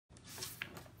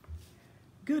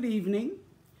Good evening.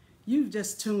 You've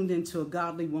just tuned into A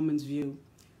Godly Woman's View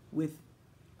with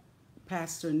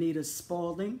Pastor Anita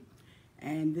Spalding,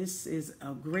 and this is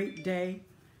a great day.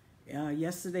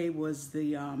 Yesterday was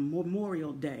the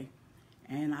Memorial Day,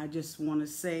 and I just want to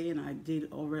say, and I did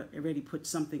already put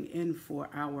something in for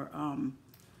our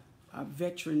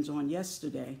veterans on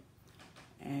yesterday,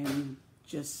 and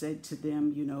just said to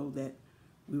them, that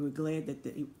we were glad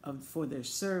that for their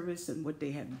service and what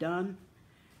they have done,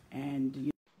 and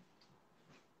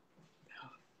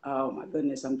oh my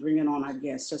goodness, I'm bringing on our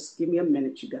guest. Just give me a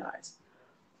minute, you guys.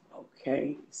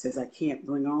 Okay, it says I can't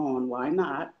bring her on. Why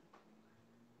not?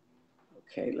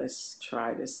 Okay, let's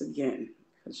try this again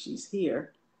because she's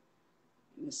here.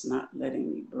 And it's not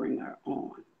letting me bring her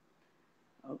on.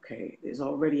 Okay, there's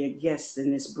already a guest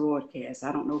in this broadcast.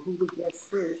 I don't know who the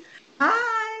guest is.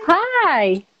 Hi.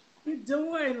 Hi. How you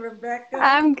doing, Rebecca?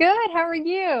 I'm good. How are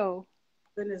you?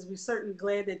 Goodness, we're certainly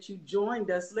glad that you joined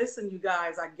us. Listen, you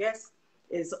guys, our guest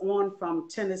is on from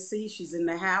Tennessee. She's in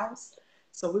the house.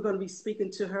 So we're going to be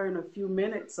speaking to her in a few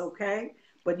minutes, okay?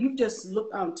 But you just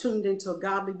tuned into A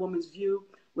Godly Woman's View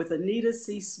with Anita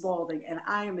C. Spalding. And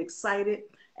I am excited,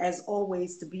 as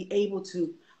always, to be able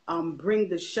to bring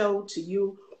the show to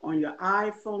you on your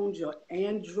iPhones, your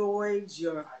Androids,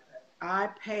 your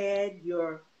iPad,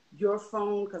 your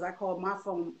phone, because I call my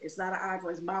phone, it's not an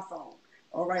iPhone, it's my phone.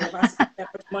 All right, if I spend that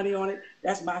much money on it,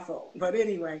 that's my fault. But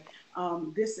anyway,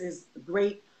 this is a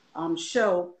great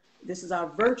show. This is our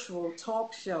virtual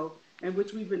talk show in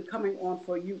which we've been coming on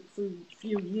for a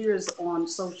few years on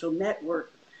social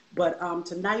network. But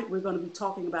tonight we're going to be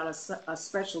talking about a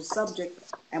special subject,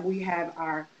 and we have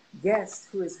our guest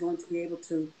who is going to be able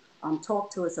to talk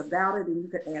to us about it, and you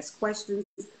can ask questions.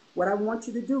 What I want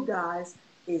you to do, guys,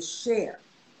 is share.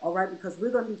 All right, because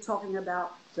we're going to be talking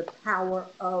about the power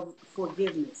of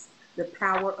forgiveness, the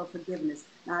power of forgiveness.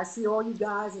 Now, I see all you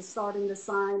guys are starting to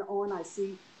sign on. I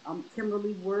see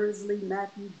Kimberly Worsley,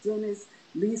 Matthew Dennis,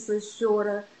 Lisa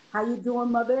Shorter. How you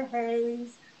doing, Mother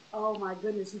Hayes? Oh, my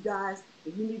goodness, you guys.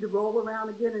 If you need to roll around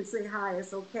again and say hi,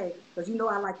 it's okay. Because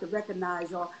I like to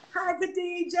recognize y'all. Hi,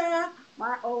 Khadija,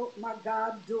 my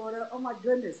goddaughter. Oh, my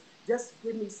goodness. Just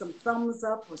give me some thumbs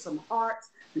up or some hearts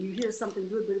when you hear something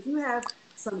good. But if you have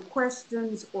some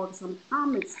questions or some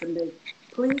comments to make,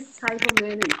 please type them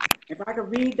in. And if I can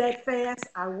read that fast,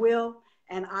 I will.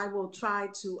 And I will try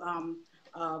to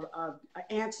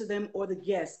answer them or the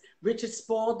guests. Richard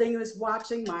Spalding is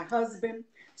watching, my husband.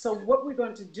 So what we're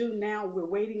going to do now, we're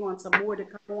waiting on some more to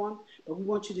come on, but we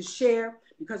want you to share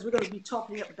because we're going to be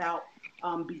talking about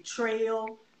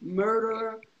betrayal,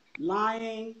 murder,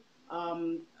 lying,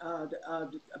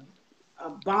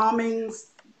 bombings,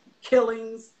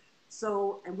 killings.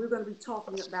 So, and we're going to be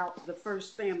talking about the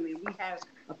first family. We have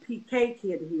a PK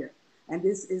kid here, and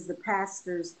this is the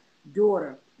pastor's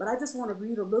daughter. But I just want to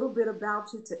read a little bit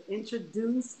about you to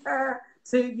introduce her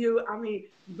to you. I mean,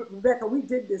 Rebecca, we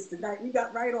did this tonight. We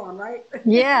got right on, right?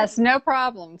 Yes, no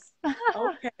problems.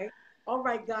 Okay. All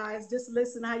right, guys, just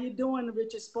listen. How you doing,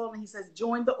 Richard Spalding? He says,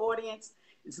 join the audience.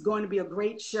 It's going to be a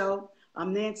great show.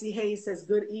 Nancy Hayes says,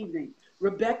 good evening.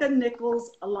 Rebecca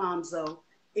Nichols Alonzo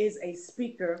is a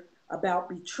speaker about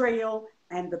betrayal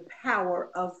and the power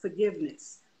of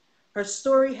forgiveness. Her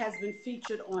story has been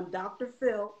featured on Dr.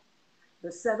 Phil, The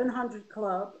 700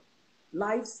 Club,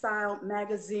 Lifestyle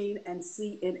Magazine, and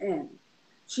CNN.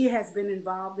 She has been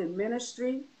involved in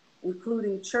ministry,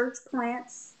 including church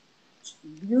plants,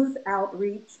 youth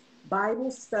outreach, Bible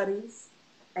studies,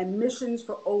 and missions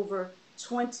for over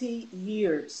 20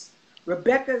 years.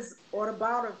 Rebecca's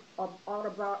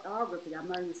autobiography, I'm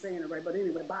not even saying it right, but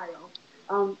anyway,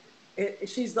 bio.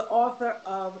 She's the author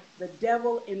of The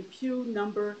Devil in Pew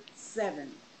Number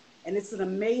 7. And it's an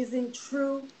amazing,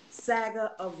 true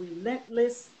saga of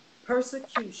relentless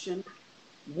persecution,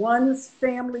 one's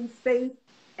family faith,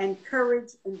 and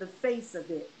courage in the face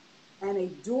of it. And a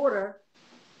daughter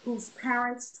whose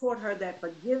parents taught her that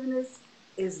forgiveness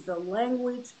is the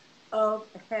language of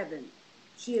heaven.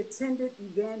 She attended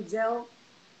Evangel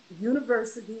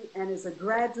University and is a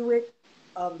graduate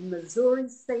of Missouri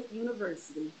State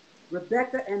University.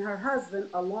 Rebecca and her husband,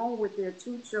 along with their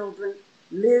 2 children,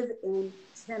 live in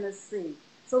Tennessee.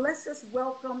 So let's just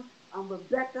welcome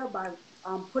Rebecca by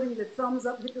putting the thumbs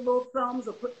up, hit the little thumbs,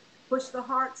 or push the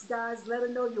hearts, guys. Let her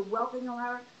know you're welcoming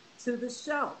her to the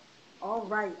show. All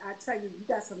right, I tell you, you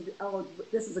got some.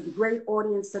 This is a great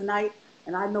audience tonight,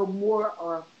 and I know more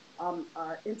are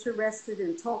interested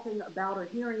in talking about or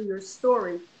hearing your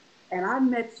story. And I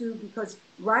met you because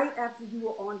right after you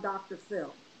were on Dr.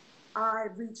 Phil, I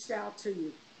reached out to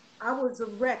you. I was a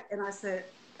wreck, and I said,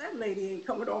 that lady ain't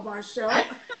coming on my show.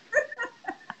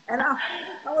 And I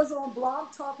was on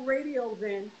Blog Talk Radio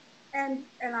then, and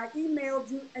I emailed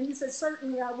you, and you said,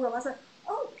 certainly I will. I said,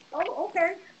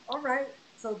 okay, all right.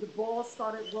 So the ball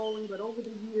started rolling, but over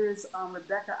the years,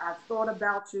 Rebecca, I've thought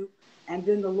about you, and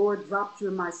then the Lord dropped you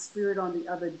in my spirit on the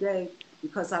other day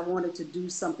because I wanted to do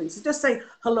something. So just say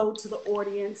hello to the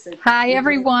audience. And Hi,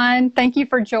 everyone. Thank you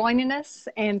for joining us.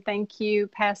 And thank you,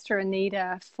 Pastor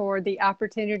Anita, for the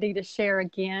opportunity to share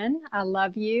again. I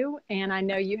love you. And I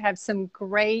know you have some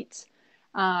great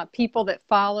people that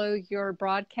follow your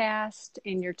broadcast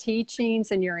and your teachings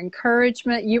and your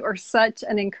encouragement. You are such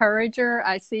an encourager.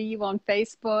 I see you on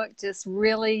Facebook, just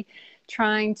really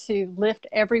trying to lift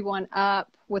everyone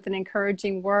up with an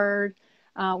encouraging word.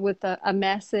 With a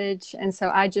message. And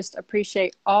so I just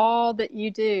appreciate all that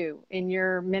you do in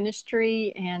your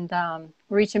ministry and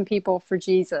reaching people for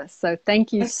Jesus. So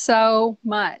thank you so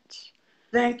much.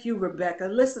 Thank you, Rebecca.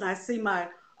 Listen, I see my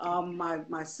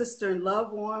sister and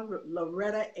loved one,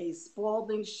 Loretta A.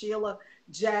 Spalding, Sheila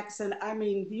Jackson. I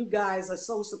mean, you guys are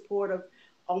so supportive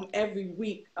every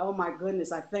week. Oh my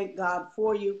goodness, I thank God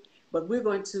for you. But we're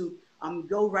going to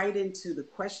go right into the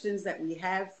questions that we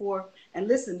have for. And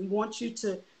listen, we want you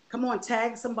to come on,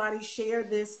 tag somebody, share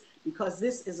this, because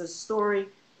this is a story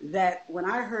that when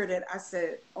I heard it, I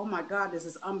said, oh my God, this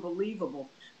is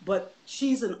unbelievable. But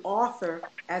she's an author,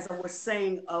 as I was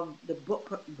saying, of the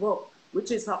book, which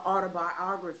is her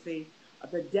autobiography,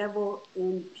 The Devil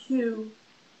in Pew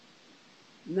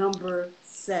number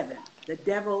 7. The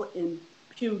Devil in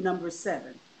Pew number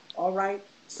 7. All right.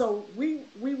 So we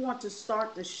want to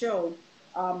start the show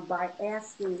by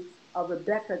asking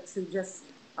Rebecca to just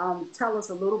tell us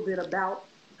a little bit about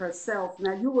herself.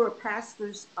 Now, you were a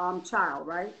pastor's child,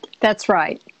 right? That's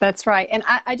right. That's right. And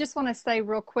I just want to say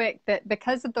real quick that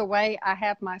because of the way I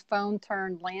have my phone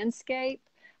turned landscape,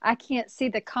 I can't see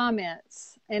the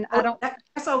comments. And I don't.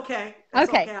 That's okay. That's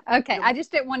okay. Okay. I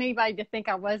just didn't want anybody to think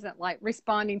I wasn't like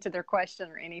responding to their question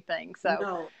or anything. So,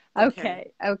 no.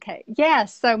 Okay.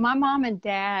 Yes. So my mom and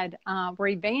dad were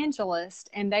evangelists,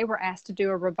 and they were asked to do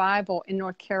a revival in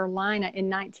North Carolina in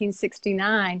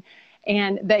 1969.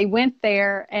 And they went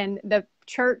there, and the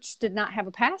church did not have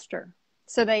a pastor.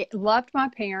 So they loved my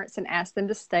parents and asked them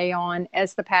to stay on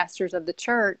as the pastors of the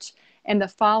church. And the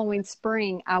following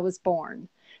spring, I was born.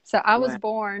 So I was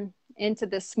born into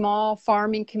this small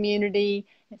farming community,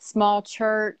 small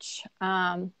church,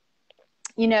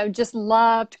 just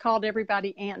loved, called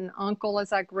everybody aunt and uncle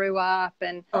as I grew up.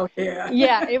 And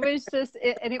it was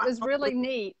and it was really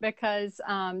neat because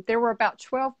there were about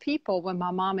 12 people when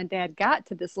my mom and dad got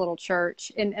to this little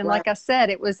church. And like I said,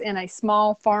 it was in a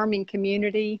small farming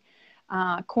community,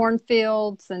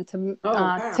 cornfields and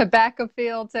tobacco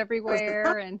fields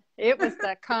everywhere. And it was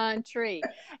the country.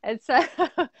 And so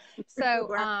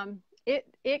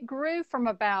it grew from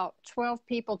about 12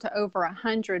 people to over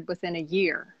 100 within a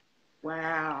year.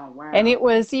 Wow. And it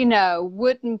was,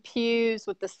 wooden pews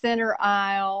with the center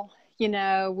aisle,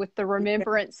 with the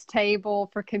remembrance table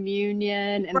for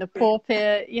communion and the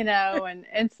pulpit,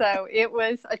 and so it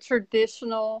was a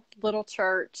traditional little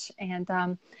church. And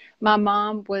my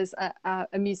mom was a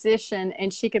musician,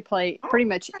 and she could play pretty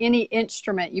much any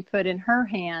instrument you put in her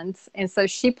hands. And so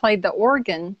she played the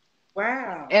organ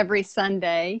every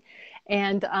Sunday.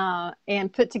 And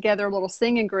put together a little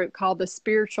singing group called the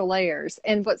Spiritual Heirs.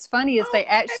 And what's funny is they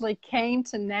actually came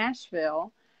to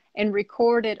Nashville and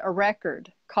recorded a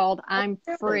record called I'm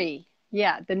Free.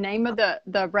 Yeah, the name of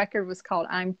the record was called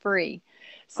I'm Free.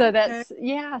 So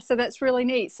so that's really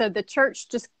neat. So the church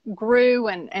just grew,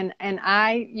 and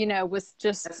I, was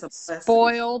just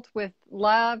spoiled with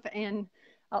love and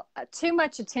too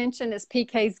much attention as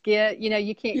PKs get.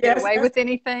 You can't get away with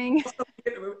anything.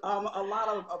 A lot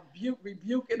of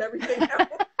rebuke and everything else.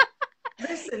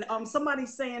 Listen,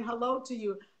 somebody's saying hello to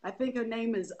you. I think her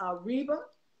name is Reba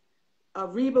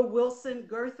Wilson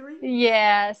Guthrie.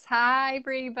 Yes. Hi,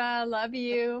 Reba. Love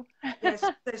you. Yes,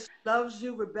 she says she loves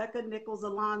you, Rebecca, Nichols,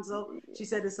 Alonzo. She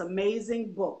said it's an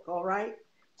amazing book. All right.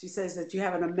 She says that you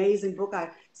have an amazing book. I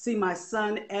see my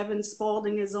son, Evan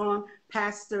Spalding, is on.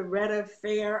 Pastor Retta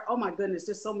Fair. Oh, my goodness.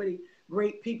 There's so many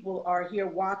great people are here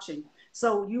watching.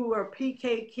 So you were a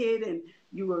PK kid, and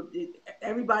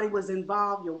everybody was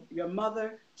involved. Your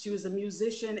mother, she was a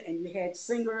musician, and you had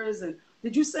singers. And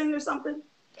did you sing or something?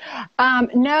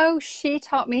 No, she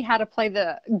taught me how to play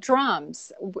the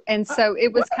drums. And so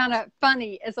it was kind of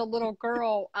funny as a little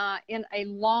girl in a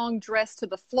long dress to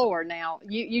the floor. Now,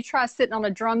 you try sitting on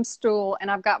a drum stool,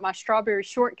 and I've got my strawberry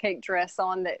shortcake dress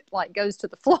on that like goes to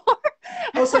the floor.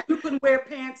 Oh, so you couldn't wear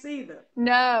pants either?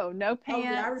 No pants. Oh,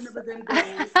 yeah, I remember them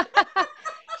days.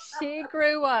 she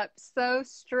grew up so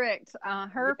strict.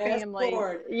 Her Yes, family,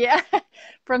 Lord. yeah,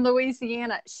 from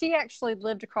Louisiana. She actually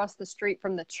lived across the street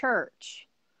from the church.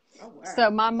 Oh, wow. So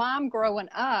my mom growing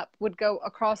up would go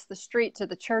across the street to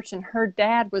the church, and her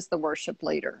dad was the worship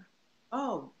leader.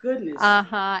 Oh, goodness.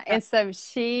 Uh-huh. And so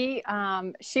she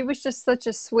was just such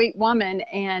a sweet woman,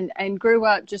 and grew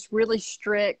up just really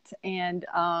strict, and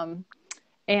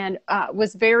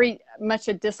was very much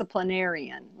a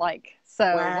disciplinarian. Like,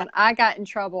 so Wow. when I got in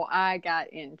trouble, I got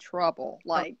in trouble. So,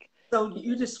 Like, so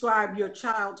you describe your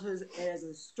childhood as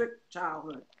a strict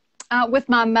childhood. with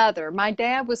my mother, my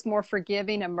dad was more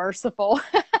forgiving and merciful.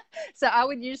 So I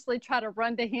would usually try to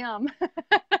run to him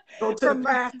Go to the for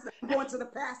pastor. I'm going to the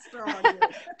pastor on you.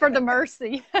 for the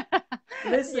mercy.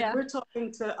 Listen, Yeah. we're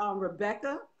talking to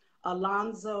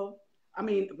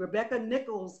Rebecca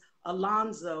Nichols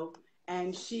Alonzo,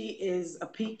 and she is a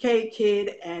PK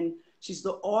kid, and she's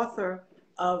the author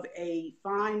of a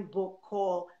fine book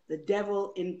called The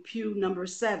Devil in Pew Number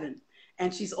 7.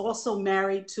 And she's also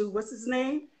married to, what's his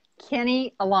name?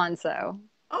 Kenny Alonzo.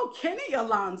 Oh, Kenny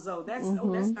Alonzo. That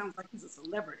Mm-hmm. sounds like he's a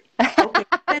celebrity. Okay,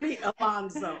 Kenny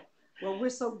Alonzo. Well, we're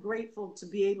so grateful to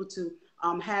be able to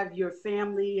have your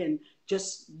family and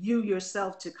just you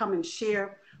yourself to come and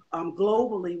share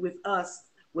globally with us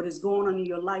what is going on in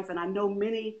your life. And I know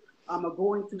many are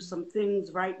going through some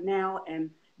things right now, and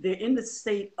they're in the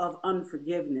state of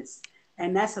unforgiveness.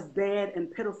 And that's a bad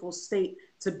and pitiful state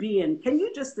to be in. Can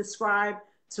you just describe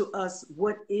to us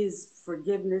what is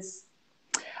forgiveness?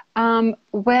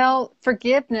 Well,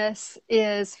 forgiveness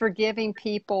is forgiving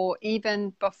people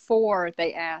even before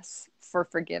they ask for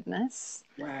forgiveness.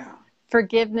 Wow.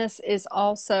 Forgiveness is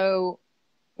also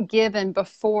given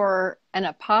before an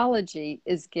apology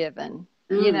is given.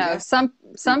 You know, That's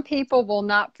some people will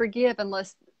not forgive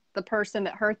unless the person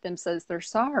that hurt them says they're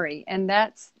sorry. And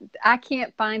I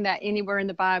can't find that anywhere in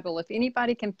the Bible. If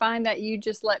anybody can find that, you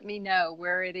just let me know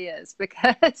where it is,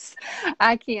 because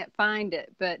I can't find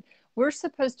it. But we're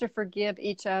supposed to forgive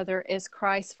each other as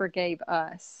Christ forgave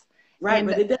us. right, And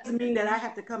but it doesn't mean that I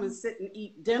have to come and sit and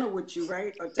eat dinner with you,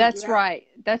 right? Or take you that's out. right.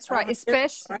 That's I don't right. have to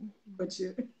Especially, right, with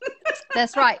you.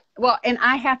 that's right. Well, and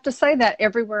I have to say that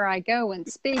everywhere I go and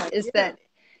speak, is Yeah, that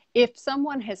if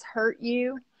someone has hurt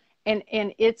you, and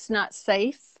it's not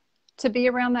safe to be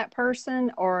around that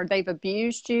person, or they've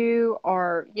abused you,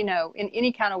 or, in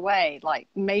any kind of way, like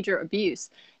major abuse,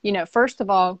 first of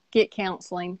all, get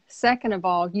counseling. Second of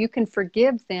all, you can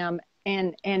forgive them,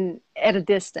 and at a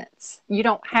distance. You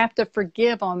don't have to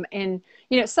forgive them. And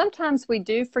sometimes we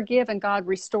do forgive, and God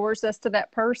restores us to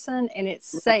that person, and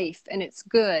it's safe and it's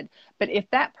good. But if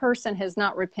that person has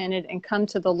not repented and come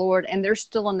to the Lord, and they're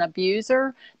still an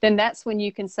abuser, then that's when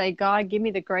you can say, God, give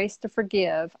me the grace to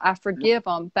forgive. I forgive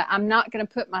them, but I'm not going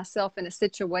to put myself in a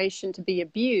situation to be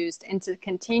abused and to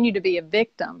continue to be a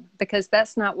victim, because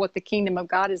that's not what the kingdom of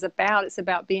God is about. It's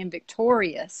about being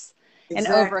victorious and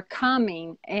exactly.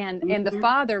 overcoming. And the Mhm.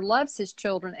 Father loves his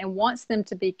children and wants them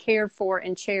to be cared for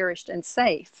and cherished and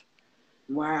safe.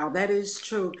 Wow, that is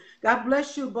true. God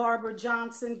bless you, Barbara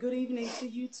Johnson. Good evening to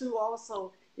you too,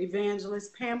 also,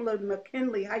 Evangelist Pamela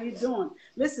McKinley. How you doing?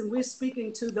 Listen, we're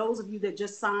speaking to those of you that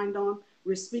just signed on.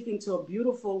 We're speaking to a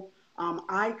beautiful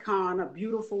icon, a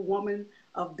beautiful woman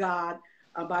of God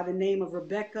by the name of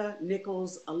Rebecca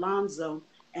Nichols Alonzo,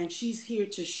 and she's here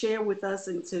to share with us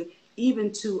and to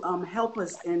even to help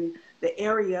us in the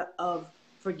area of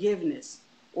forgiveness,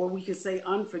 or we could say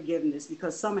unforgiveness,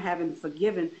 because some haven't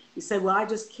forgiven. You say, well, I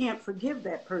just can't forgive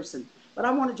that person. But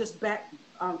I want to just back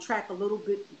track a little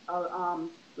bit,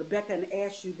 Rebecca, and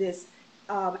ask you this.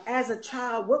 As a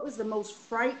child, what was the most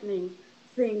frightening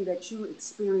thing that you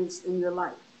experienced in your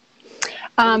life? What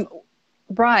was Um,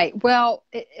 right. Well,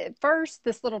 at first,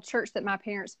 this little church that my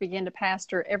parents began to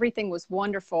pastor, everything was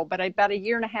wonderful. But about a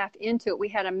year and a half into it, we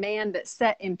had a man that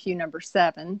sat in pew number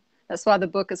 7. That's why the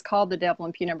book is called The Devil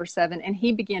in Pew Number 7. And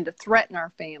he began to threaten our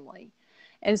family.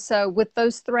 And so with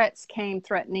those threats came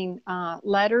threatening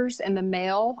letters in the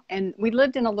mail. And we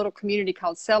lived in a little community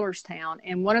called Sellerstown.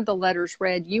 And one of the letters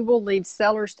read, "You will leave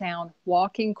Sellerstown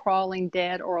walking, crawling,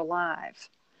 dead, or alive."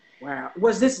 Wow.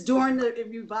 Was this during the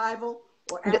revival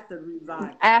or after the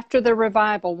revival? After the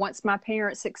revival, once my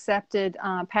parents accepted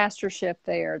pastorship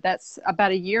there, that's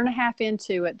about a year and a half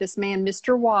into it, this man,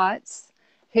 Mr. Watts,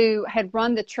 who had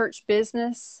run the church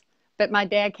business, but my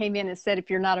dad came in and said, if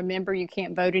you're not a member, you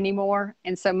can't vote anymore.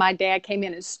 And so my dad came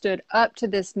in and stood up to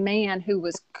this man who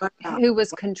was Wow.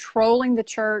 controlling the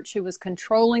church, who was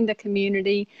controlling the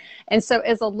community. And so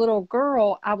as a little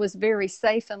girl, I was very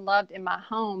safe and loved in my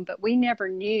home, but we never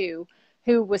knew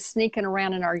who was sneaking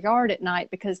around in our yard at night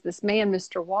because this man,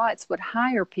 Mr. Watts, would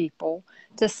hire people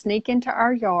to sneak into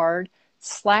our yard,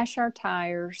 slash our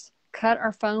tires, cut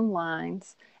our phone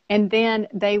lines, and then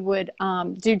they would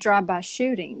do drive-by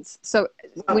shootings. So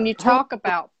when you talk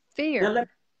about fear,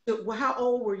 well, how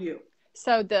old were you?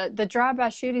 so the drive-by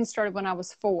shooting started when I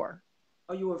was 4.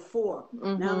 Oh, you were 4.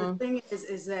 Now the thing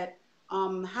is that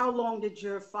how long did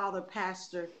your father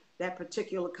pastor that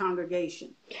particular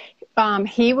congregation?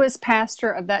 He was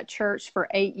pastor of that church for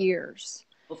 8 years.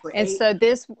 Oh, for And 8. so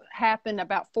this happened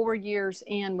about 4 years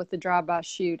in with the drive-by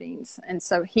shootings. And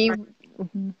so he,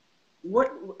 Right.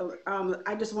 What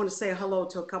I just want to say hello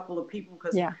to a couple of people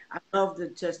because yeah, I love to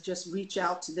just reach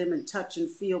out to them and touch and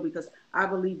feel, because I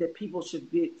believe that people should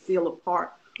feel a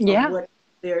part of yeah, what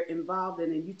they're involved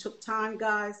in. And you took time,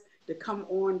 guys, to come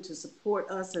on to support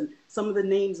us. And some of the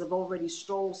names have already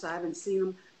strolled, so I haven't seen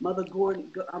them. Mother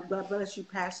Gordon, God bless you,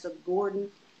 Pastor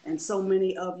Gordon, and so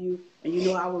many of you. And you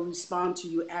know I will respond to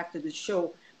you after the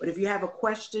show. But if you have a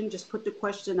question, just put the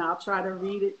question. I'll try to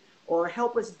read it, or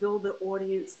help us build the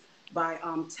audience by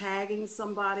tagging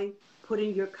somebody,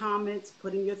 putting your comments,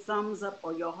 putting your thumbs up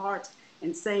or your hearts,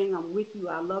 and saying, I'm with you.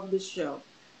 I love this show.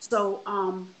 So,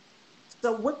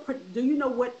 so what do you know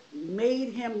what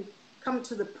made him come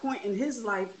to the point in his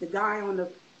life, the guy on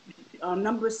the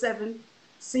number 7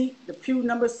 seat, the pew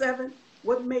number 7,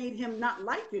 what made him not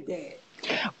like your dad?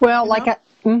 well,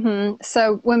 You know?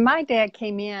 so when my dad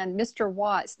came in, Mr.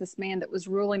 Watts, this man that was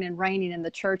ruling and reigning in the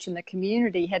church and the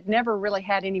community, had never really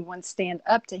had anyone stand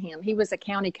up to him. He was a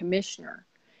county commissioner.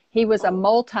 He was a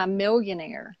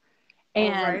multimillionaire. All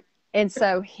And right. and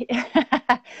so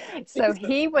so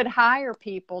he would hire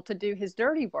people to do his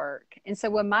dirty work. And so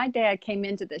when my dad came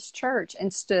into this church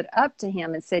and stood up to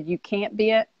him and said, you can't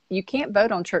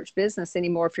vote on church business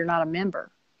anymore if you're not a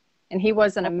member. And he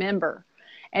wasn't a member.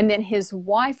 And then his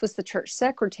wife was the church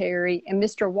secretary, and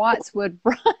Mr. Watts would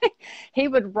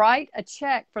write a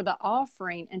check for the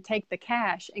offering and take the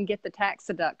cash and get the tax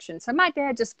deduction. So my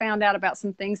dad just found out about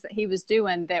some things that he was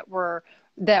doing that were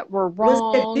Was he a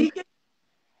wrong. deacon?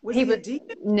 Was he a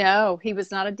deacon? No, he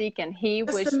was not a deacon.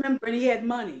 Just a member, and he had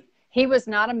money. He was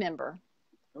not a member.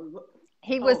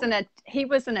 He was an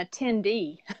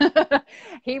attendee.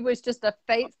 He was just a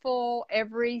faithful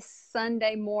every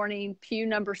Sunday morning pew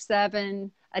number 7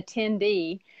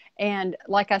 attendee. And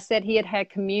like I said, he had had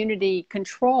community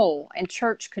control and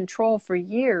church control for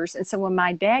years. And so when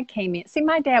my dad came in, see,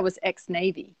 my dad was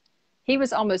ex-Navy. He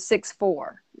was almost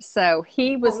 6'4". So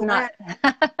he was not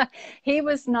he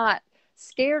was not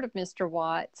scared of Mr.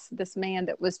 Watts, this man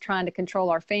that was trying to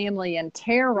control our family and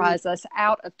terrorize us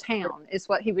out of town. Is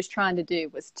what he was trying to do,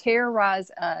 was terrorize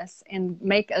us and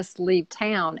make us leave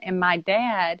town. And my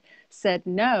dad said,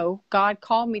 no, God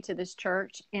called me to this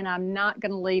church and I'm not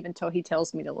going to leave until he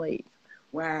tells me to leave.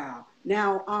 Wow.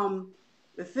 Now,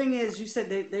 the thing is, you said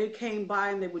they came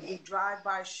by and they would do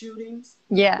drive-by shootings.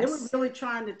 Yes. They were really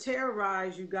trying to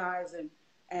terrorize you guys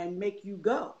and make you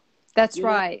go. That's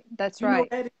right. That's right.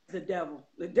 That is the devil.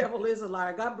 The devil is a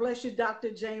liar. God bless you,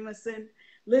 Dr. Jameson.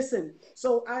 Listen,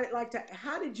 so I'd like to,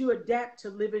 how did you adapt to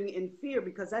living in fear?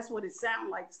 Because that's what it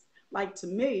sounded like to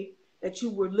me, that you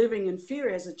were living in fear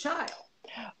as a child.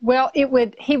 Well, he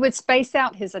would space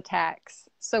out his attacks.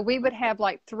 So we would have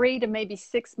like 3 to maybe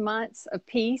 6 months of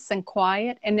peace and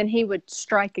quiet, and then he would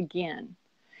strike again.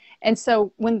 And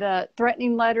so when the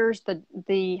threatening letters,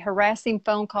 the harassing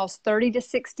phone calls, 30 to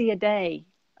 60 a day,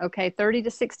 okay, 30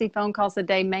 to 60 phone calls a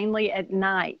day, mainly at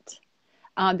night.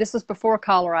 This was before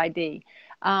caller ID.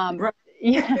 Right.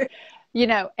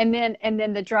 Yeah, and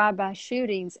then the drive-by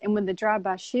shootings. And when the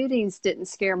drive-by shootings didn't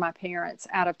scare my parents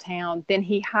out of town, then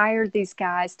he hired these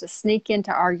guys to sneak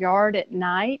into our yard at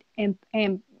night and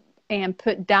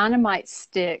put dynamite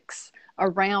sticks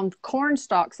around corn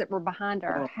stalks that were behind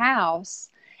our house.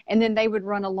 And then they would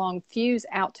run a long fuse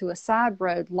out to a side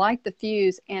road, light the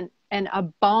fuse, and a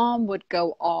bomb would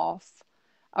go off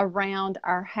around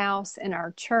our house and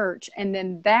our church. And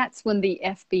then that's when the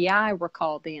FBI were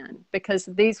called in, because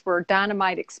these were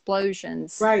dynamite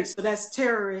explosions. Right. So that's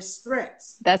terrorist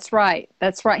threats. That's right.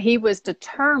 That's right. He was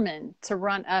determined to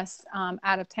run us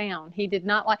out of town. He did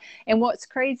not like, and what's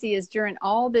crazy is during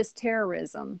all this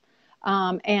terrorism,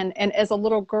 and as a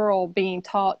little girl being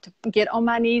taught to get on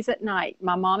my knees at night,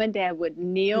 my mom and dad would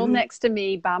kneel next to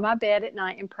me by my bed at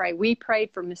night and pray. We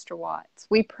prayed for Mr. Watts.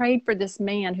 We prayed for this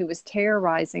man who was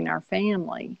terrorizing our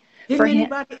family. Didn't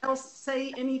anybody else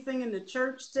say anything in the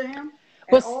church to him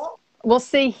at all? Well,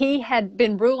 see, he had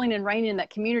been ruling and reigning in that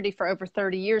community for over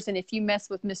 30 years. And if you mess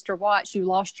with Mr. Watts, you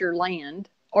lost your land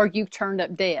or you turned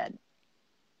up dead.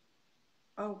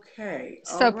 Okay.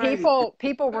 All So righty.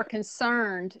 people were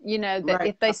concerned, you know, that Right.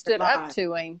 if they About their stood up lives.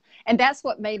 to him, and that's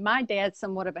what made my dad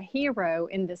somewhat of a hero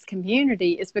in this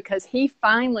community, is because he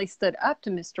finally stood up to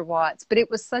Mr. Watts. But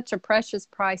it was such a precious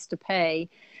price to pay,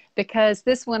 because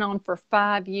this went on for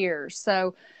 5 years.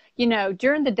 So, you know,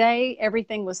 during the day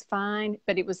everything was fine,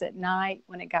 but it was at night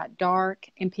when it got dark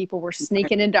and people were Right.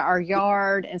 sneaking into our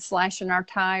yard and slashing our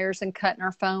tires and cutting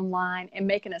our phone line and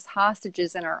making us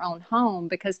hostages in our own home,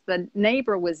 because the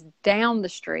neighbor was down the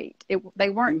street. They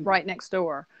weren't right next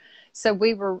door. So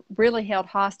we were really held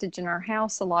hostage in our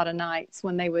house a lot of nights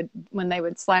when they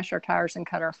would slash our tires and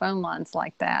cut our phone lines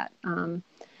like that.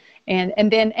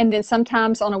 And then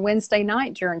sometimes on a Wednesday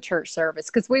night during church service,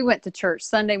 because we went to church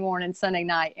Sunday morning, Sunday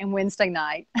night, and Wednesday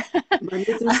night.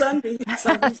 Monday through Sunday,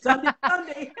 Sunday, Sunday,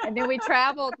 Sunday. And then we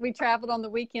traveled on the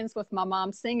weekends with my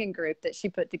mom's singing group that she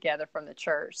put together from the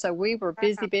church. So we were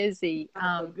busy, busy.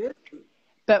 So busy.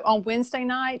 But on Wednesday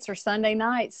nights or Sunday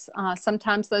nights,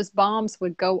 sometimes those bombs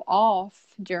would go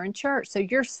off during church. So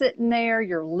you're sitting there,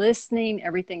 you're listening,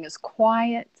 everything is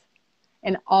quiet.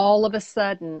 And all of a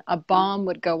sudden, a bomb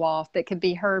would go off that could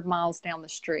be heard miles down the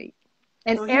street.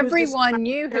 And So he was just everyone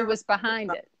knew who was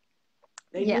behind it.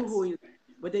 They knew who Yes, he,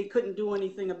 but they couldn't do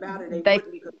anything about it. They they.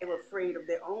 wouldn't because they were afraid of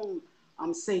their own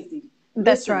safety.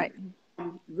 That's Listen,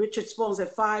 right. Richard Spohn said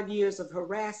 5 years of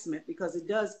harassment because it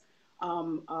does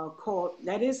call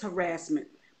that is harassment.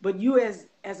 But you as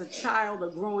a child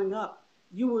or growing up,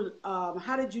 you were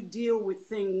how did you deal with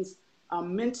things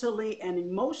mentally and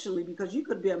emotionally because you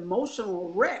could be an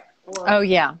emotional wreck or Oh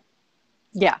yeah,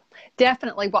 yeah,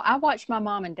 definitely. Well, I watched my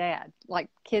mom and dad like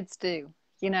kids do.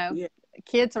 You know, yeah.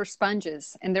 kids are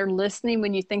sponges and they're listening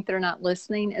when you think they're not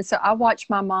listening. And so I watched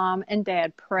my mom and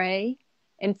dad pray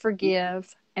and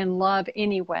forgive and love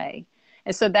anyway.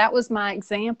 And so that was my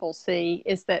example, see,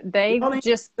 is that they Y'all ain't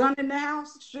just, gun in the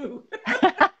house? Shoot.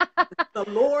 The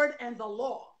Lord and the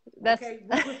law. that's, Okay,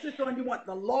 which one you want,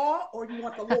 the law or you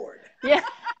want the Lord? yeah.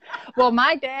 Well,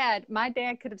 my dad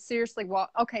could have seriously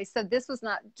walked. Okay, so this was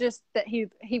not just that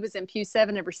he was in pew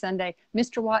 7 every Sunday.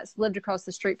 Mr. Watts lived across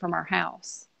the street from our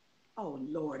house. Oh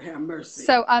Lord, have mercy.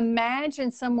 So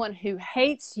imagine someone who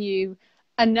hates you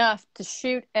enough to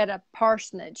shoot at a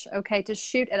parsonage, okay, to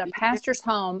shoot at a Yeah. pastor's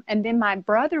home. And then my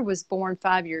brother was born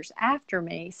 5 years after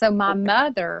me. So my Okay.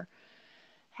 mother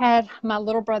had my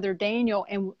little brother Daniel,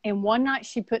 and one night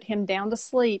she put him down to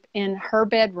sleep in her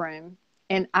bedroom.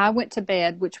 And I went to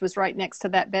bed, which was right next to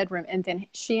that bedroom. And then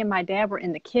she and my dad were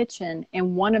in the kitchen,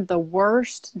 and one of the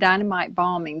worst dynamite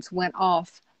bombings went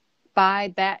off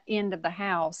by that end of the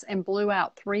house and blew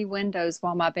out 3 windows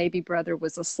while my baby brother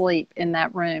was asleep in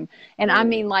that room. And I Oh,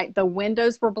 mean, like the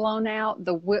windows were blown out,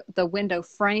 the window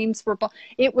frames were blown.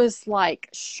 It was like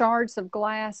shards of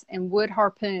glass and wood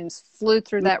harpoons flew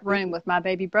through that room with my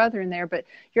baby brother in there. But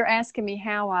you're asking me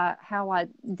how I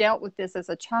dealt with this as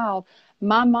a child.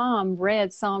 My mom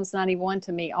read Psalms 91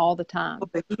 to me all the time.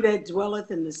 but he that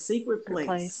dwelleth in the secret place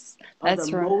Place. of the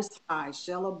That's right. Most High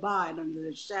shall abide under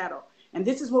the shadow. And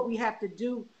this is what we have to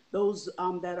do, those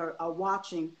that are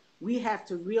watching. We have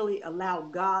to really allow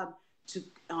God to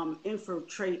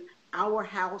infiltrate our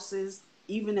houses.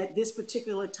 Even at this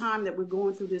particular time that we're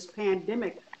going through this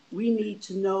pandemic, we need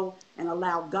to know and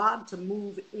allow God to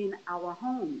move in our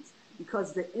homes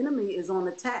because the enemy is on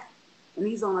attack. And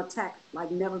he's on attack like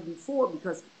never before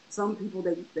because some people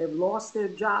they've lost their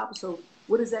jobs. So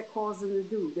what does that cause them to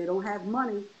do? They don't have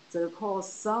money, so it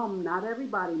causes some, not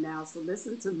everybody now. So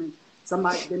listen to me.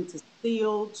 Somebody them to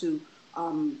steal, to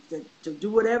do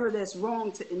whatever that's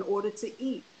wrong to in order to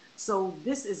eat. So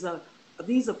these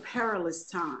are perilous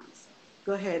times.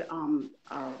 Go ahead,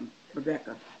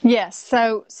 Rebecca. Yes.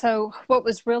 So what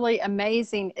was really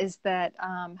amazing is that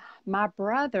my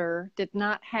brother did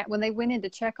not have, when they went in to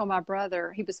check on my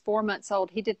brother, he was 4 months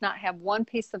old. He did not have one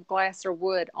piece of glass or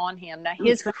wood on him. Now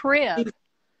his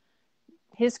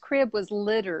crib was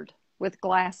littered with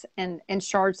glass and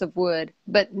shards of wood.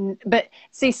 But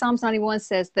see, Psalms 91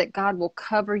 says that God will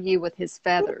cover you with his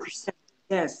feathers.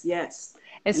 Yes, yes,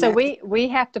 And and so that's we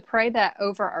have to pray that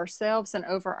over ourselves and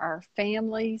over our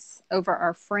families, over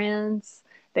our friends,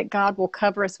 that God will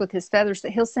cover us with his feathers,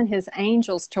 that he'll send his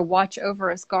angels to watch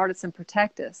over us, guard us, and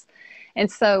protect us.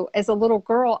 And so as a little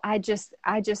girl, I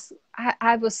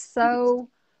was so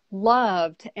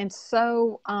loved and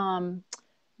so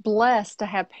blessed to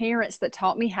have parents that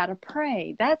taught me how to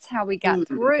pray. That's how we got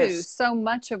through yes. so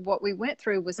much of what we went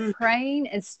through, was praying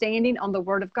and standing on the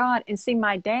word of God. And see,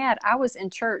 my dad, I was in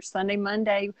church Sunday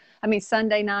night,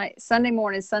 Sunday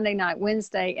morning, Sunday night,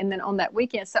 Wednesday, and then on that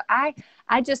weekend. So I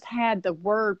just had the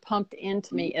word pumped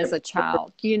into me as a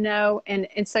child,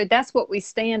 and so that's what we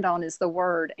stand on, is the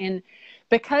word. And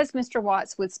because Mr.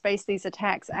 Watts would space these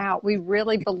attacks out, we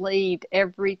really believed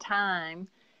every time,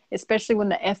 especially when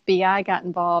the FBI got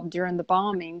involved during the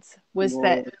bombings, was Whoa.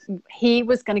 that he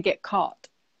was going to get caught.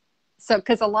 So,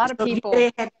 because a lot of So people,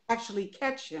 they had to actually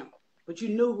catch him, but you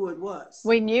knew who it was.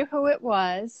 we knew who it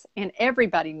was, and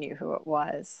everybody knew who it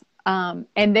was. And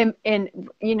then, and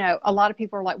you know, a lot of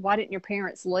people are like, "Why didn't your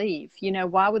parents leave? You know,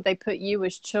 why would they put you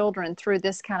as children through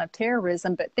this kind of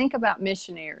terrorism?" But think about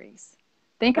missionaries.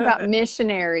 Think about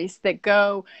missionaries that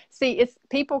go. See, it's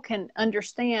people can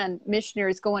understand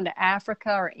missionaries going to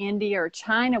Africa or India or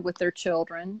China with their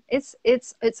children. It's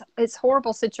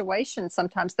horrible situations.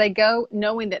 Sometimes they go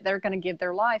knowing that they're going to give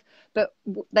their life, but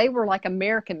they were like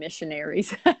American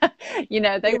missionaries. You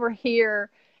know, they Yeah. were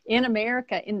here in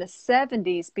America in the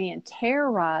 70s being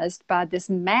terrorized by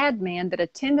this madman that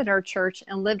attended our church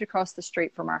and lived across the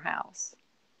street from our house.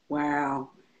 Wow.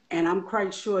 And I'm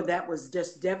quite sure that was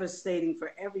just devastating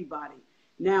for everybody.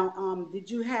 Now, did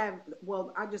you have,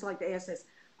 well, I just like to ask this,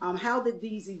 how did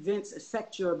these events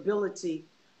affect your ability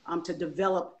to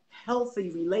develop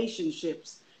healthy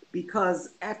relationships?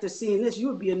 Because after seeing this, you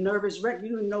would be a nervous wreck. You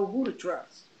didn't know who to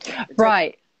trust.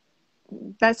 Right.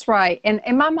 That's right. And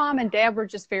my mom and dad were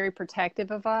just very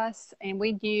protective of us, and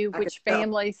we knew I could which tell.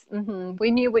 families,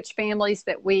 we knew which families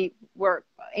that we were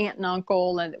aunt and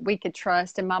uncle and that we could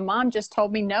trust. And my mom just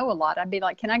told me no a lot. I'd be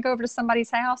like, "Can I go over to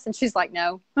somebody's house?" And she's like,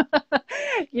 "No."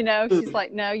 You know, she's Mm.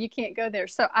 like, "No, you can't go there."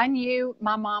 So I knew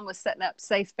my mom was setting up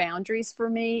safe boundaries for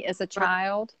me as a Right.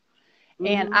 child.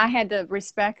 And Mm-hmm. I had to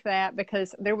respect that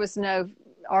because there was no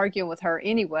arguing with her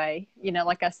anyway. You know,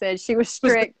 like I said, she was Was the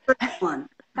strict. first one.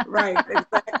 Right,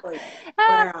 exactly.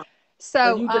 Wow.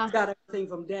 So So, you just got everything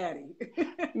from daddy.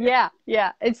 yeah,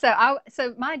 yeah. And so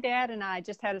my dad and I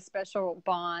just had a special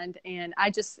bond, and I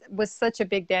just was such a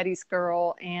big daddy's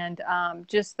girl, and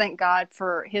just thank God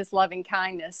for his loving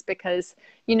kindness because,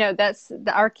 you know,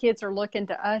 our kids are looking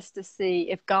to us to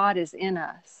see if God is in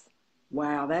us.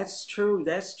 Wow, that's true.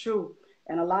 That's true.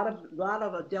 And a lot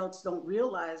of adults don't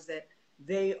realize that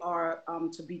they are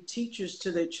to be teachers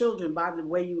to their children by the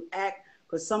way you act.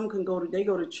 Because some can go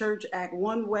to church, act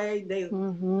one way, they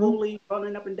Mm-hmm. holy,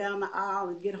 running up and down the aisle,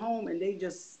 and get home and they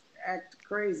just act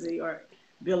crazy or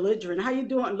belligerent. How you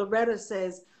doing? Loretta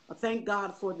says, "Thank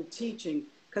God for the teaching."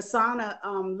 Kasana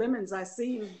Lemons, I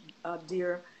see you,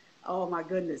 dear. Oh my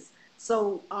goodness.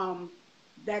 So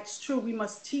that's true. We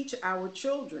must teach our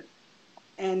children,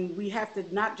 and we have to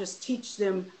not just teach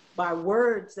them by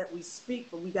words that we speak,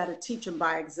 but we got to teach them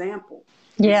by example,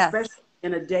 especially Yes.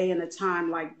 in a day and a time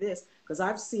like this. Because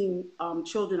I've seen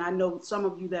children, I know some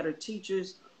of you that are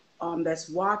teachers that's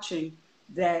watching,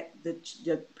 that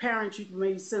the parents, you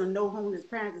may send a no home to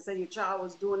parents and say your child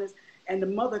was doing this, and the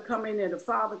mother come in and the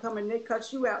father come in, they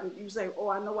cut you out, and you say, "Oh,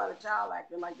 I know why the child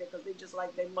acting like that, because they just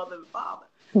like their mother and father."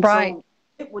 Right. So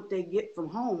get what they get from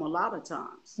home a lot of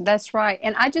times. That's right.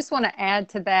 And I just want to add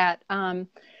to that.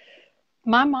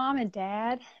 My mom and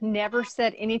dad never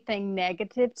said anything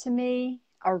negative to me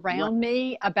Wow. around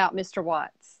me about Mr.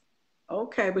 Watts.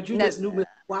 Okay, but you No, just knew Mr.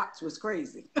 Watts was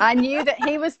crazy. I knew that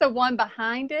he was the one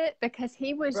behind it because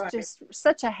he was Right. just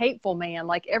such a hateful man.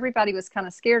 Like everybody was kind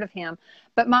of scared of him.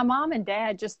 But my mom and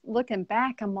dad, just looking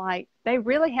back, I'm like, they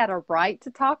really had a right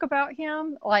to talk about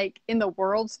him, like in the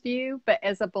world's view. But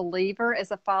as a believer,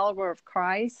 as a follower of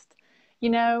Christ, you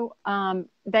know, I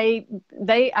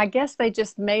guess they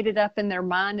just made it up in their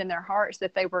mind and their hearts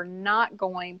that they were not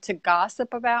going to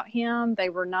gossip about him. They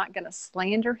were not going to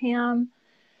slander him.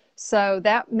 So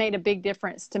that made a big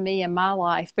difference to me in my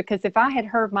life because if I had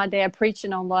heard my dad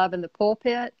preaching on love in the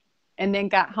pulpit and then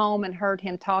got home and heard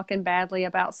him talking badly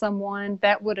about someone,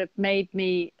 that would have made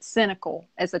me cynical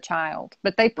as a child.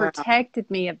 But they Wow. protected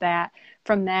me of that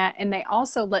from that. And they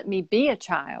also let me be a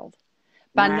child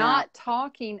by Wow. not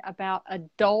talking about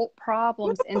adult Woo.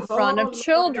 problems in front of Oh Lord, that's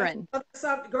children. another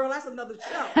subject, girl. That's another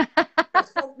show. Because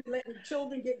folks be letting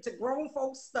children get into grown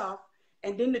folks stuff,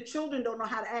 and then the children don't know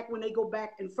how to act when they go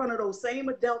back in front of those same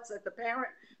adults that the parent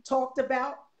talked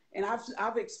about. And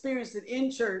I've experienced it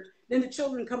in church. Then the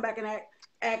children come back and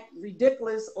act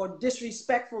ridiculous or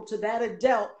disrespectful to that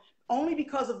adult only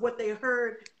because of what they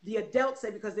heard the adult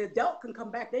say. Because the adult can come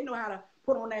back, they know how to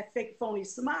put on that fake phony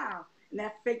smile and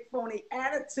that fake phony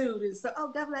attitude and so,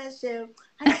 "Oh, God bless you.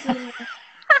 How you doing?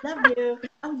 Love you.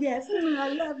 Oh yes, I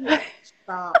love you."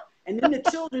 Stop. And then the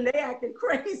children, they acting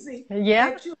crazy Yeah.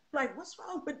 at you, like, what's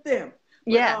wrong with them?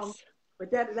 But Yes.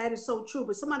 that is so true.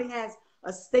 But somebody has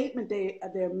a statement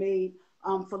they're made.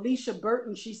 Felicia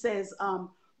Burton, she says,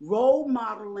 role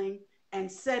modeling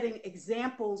and setting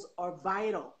examples are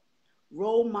vital.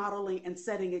 Role modeling and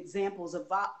setting examples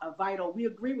are vital. We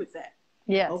agree with that.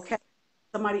 Yes. Okay.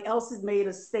 Somebody else has made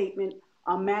a statement.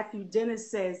 Matthew Dennis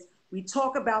says, we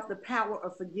talk about the power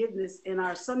of forgiveness in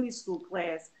our Sunday school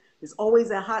class. It's always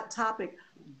a hot topic,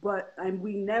 and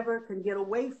we never can get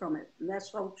away from it. And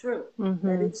that's so true.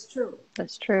 That is true.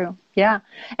 That's true. Yeah.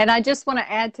 And I just want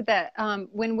to add to that.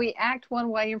 When we act one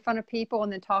way in front of people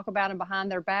and then talk about them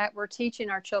behind their back, we're teaching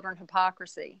our children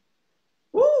hypocrisy.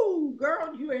 Ooh,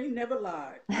 girl, you ain't never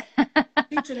lied.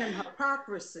 Teaching them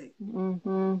hypocrisy. Break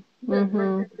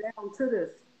that down to this.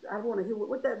 I want to hear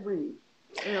what that means.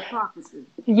 Hypocrisy.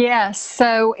 Yes.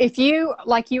 So if you,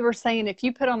 like you were saying, if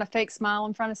you put on a fake smile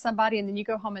in front of somebody and then you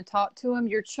go home and talk to them,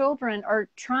 your children are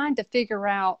trying to figure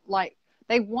out, like,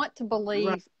 they want to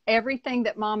believe everything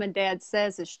that mom and dad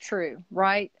says is true,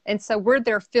 right? And so we're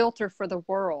their filter for the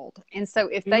world. And so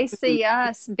if they see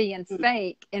us being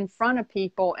fake in front of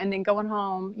people and then going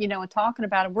home, you know, and talking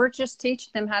about it, we're just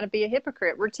teaching them how to be a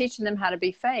hypocrite. We're teaching them how to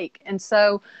be fake. And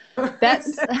so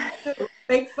that's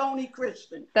fake phony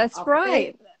Christian. That's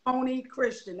right. Fake phony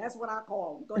Christian. That's what I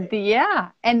call them. Go ahead.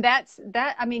 Yeah. And that's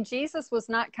that. I mean, Jesus was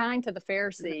not kind to the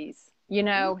Pharisees. You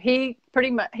know, he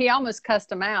almost cussed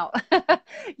them out.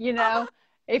 You know,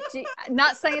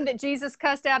 not saying that Jesus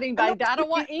cussed out anybody. I don't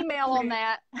want email on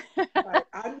that. Right.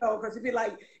 I know, because it'd be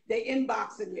like they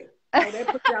inboxing you. Or they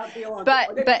put you out there on,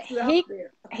 but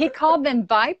he called them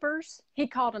vipers. He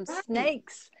called them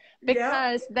snakes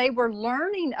because they were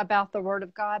learning about the Word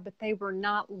of God, but they were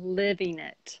not living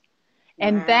it.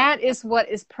 And that is what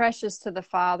is precious to the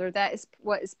Father. That is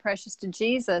what is precious to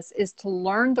Jesus, is to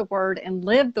learn the Word and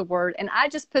live the Word. And I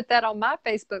just put that on my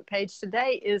Facebook page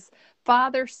today, is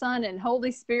Father, Son, and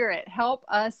Holy Spirit, help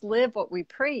us live what we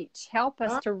preach. Help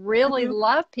us to really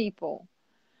love people.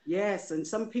 Yes, and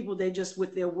some people, they just,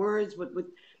 with their words, with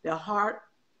their heart,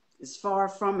 is far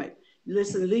from it.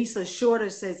 Listen, Lisa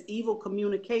Shorter says, evil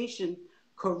communication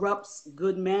corrupts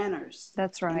good manners.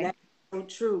 That's right. And that's so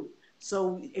true.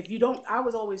 So if you don't, I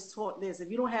was always taught this,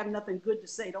 if you don't have nothing good to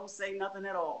say, don't say nothing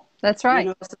at all. That's right. You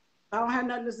know, so I don't have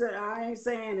nothing to say, I ain't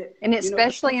saying it. And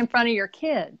especially in front of your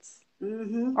kids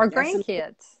or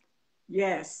grandkids.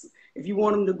 Yes. If you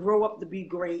want them to grow up to be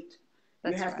great,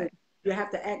 you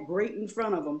have to act great in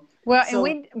front of them. Well, so,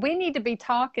 and we need to be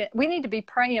talking, we need to be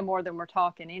praying more than we're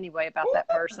talking anyway about that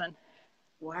person.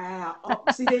 Wow. Oh,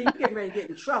 see, then you getting ready to get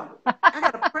in trouble. I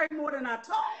got to pray more than I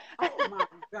talk. Oh, my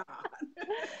God.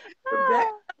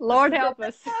 Lord help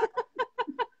us.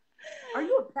 Are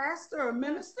you a pastor or a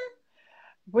minister?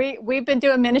 We've been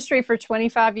doing ministry for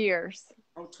 25 years.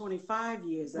 Oh, 25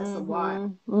 years. That's a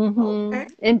while. Okay.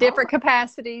 In different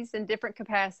capacities,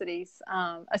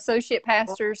 associate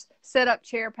pastors, set up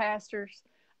chair pastors.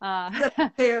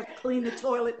 Clean the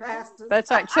toilet pastors.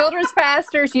 That's right. Children's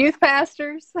pastors, youth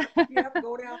pastors. You have to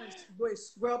go down and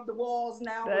scrub the walls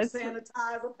now with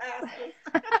sanitizer pastors.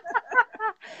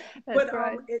 But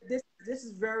right. This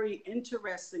is very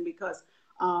interesting because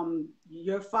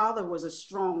your father was a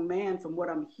strong man from what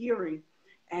I'm hearing,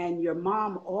 and your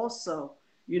mom also,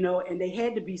 you know, and they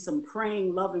had to be some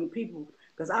praying, loving people,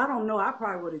 because I don't know, I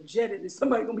probably would have jetted if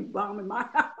somebody gonna be bombing my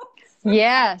house.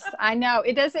 Yes, I know.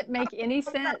 It doesn't make any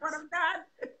sense.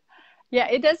 Yeah,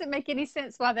 it doesn't make any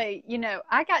sense why they, you know,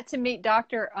 I got to meet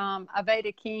Dr.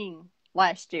 Aveda King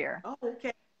last year. Oh,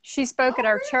 okay. She spoke at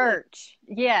our church.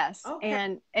 Yes.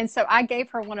 Okay. And so I gave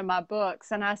her one of my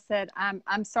books, and I said,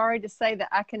 I'm sorry to say that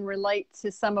I can relate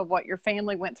to some of what your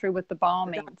family went through with the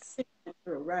bombings.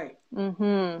 Right.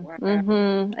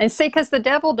 And see, because the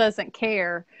devil doesn't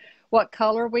care what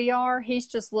color we are. He's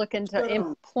just looking to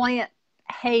implant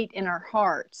hate in our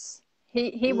hearts.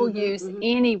 He will use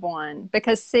anyone,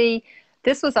 because see,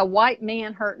 this was a white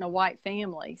man hurting a white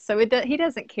family. So he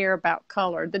doesn't care about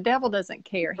color. The devil doesn't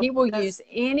care. He will use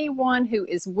anyone who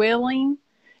is willing,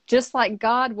 just like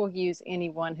God will use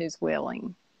anyone who's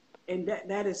willing. And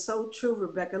that is so true,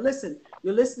 Rebecca. Listen,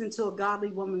 you're listening to A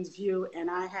Godly Woman's View, and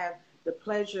I have the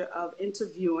pleasure of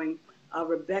interviewing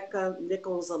Rebecca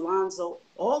Nichols Alonzo,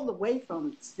 all the way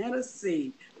from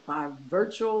Tennessee by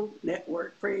virtual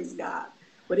network. Praise God.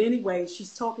 But anyway,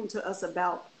 she's talking to us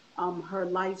about her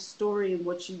life story and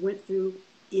what she went through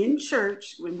in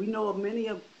church. When we know of many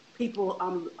of people,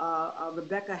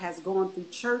 Rebecca has gone through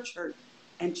church hurt,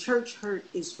 and church hurt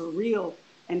is for real.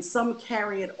 And some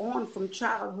carry it on from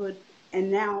childhood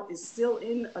and now is still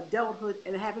in adulthood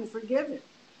and haven't forgiven.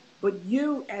 But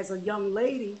you, as a young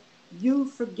lady, you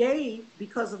forgave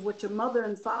because of what your mother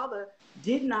and father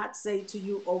did not say to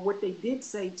you, or what they did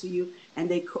say to you, and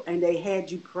they had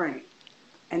you praying.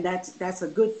 And that's a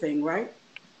good thing, right?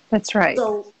 That's right.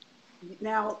 So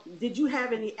now, did you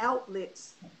have any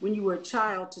outlets when you were a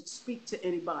child to speak to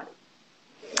anybody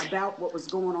about what was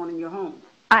going on in your home?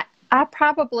 I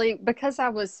probably, because I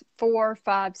was 4,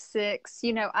 5, 6,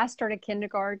 I started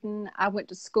kindergarten. I went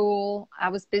to school. I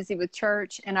was busy with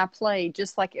church, and I played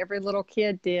just like every little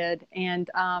kid did. And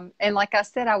like I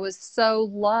said, I was so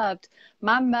loved.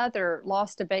 My mother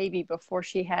lost a baby before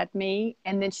she had me,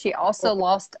 and then she also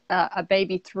lost a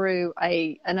baby through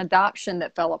an adoption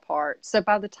that fell apart. So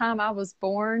by the time I was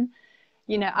born,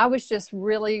 I was just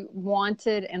really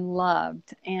wanted and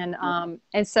loved. And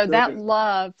so that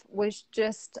love was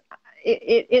just,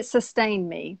 it sustained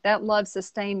me. That love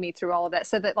sustained me through all of that.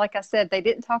 So that, like I said, they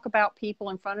didn't talk about people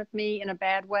in front of me in a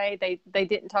bad way. They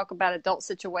didn't talk about adult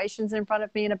situations in front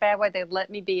of me in a bad way. They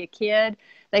let me be a kid.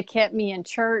 They kept me in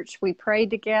church. We prayed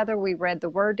together. We read the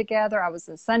word together. I was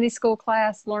in Sunday school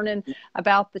class learning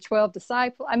about the 12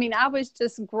 disciples. I mean, I was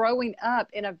just growing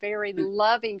up in a very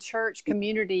loving church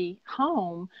community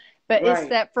home. But it's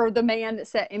that for the man that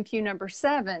sat in pew number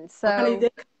 7. So, honey, they're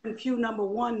in pew number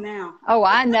 1 now. Oh,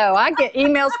 I know. I get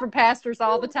emails from pastors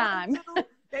all the time.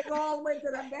 They go all the way to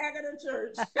the back of the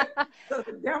church. So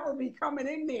the devil be coming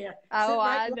in there. Oh,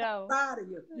 right I know. Side of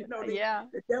you.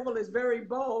 The devil is very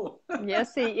bold.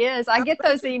 Yes, he is. I get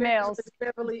those emails.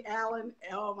 Beverly Allen.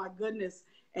 Oh, my goodness.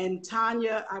 And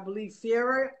Tanya, I believe,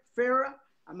 Farah.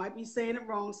 I might be saying it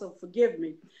wrong, so forgive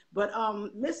me. But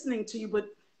listening to you, but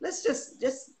let's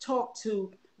just talk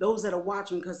to those that are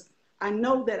watching, because I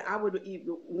know that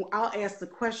I'll ask the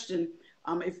question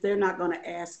if they're not going to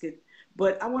ask it.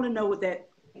 But I want to know that,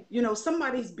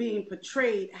 somebody's being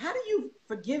portrayed. How do you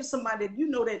forgive somebody that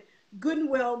that good and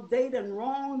well they done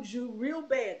wronged you real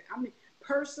bad? I mean,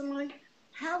 personally,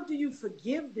 how do you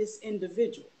forgive this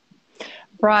individual?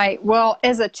 Right. Well,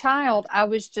 as a child, I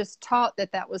was just taught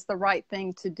that was the right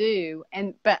thing to do.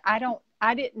 But I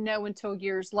didn't know until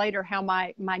years later how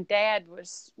my dad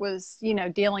was,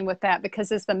 dealing with that,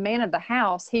 because as the man of the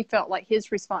house, he felt like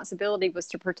his responsibility was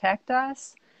to protect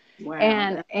us.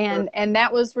 Wow. And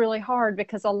that was really hard,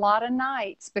 because a lot of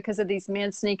nights, because of these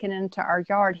men sneaking into our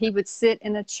yard, he would sit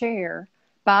in a chair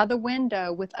by the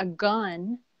window with a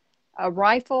gun, a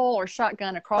rifle or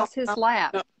shotgun across his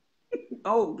lap.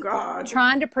 Oh, God.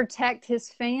 Trying to protect his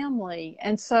family.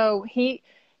 And so he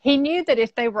knew that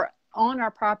if they were on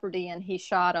our property and he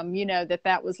shot them,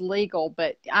 that was legal.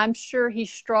 But I'm sure he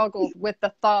struggled with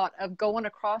the thought of going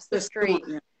across the street,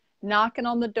 knocking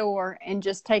on the door, and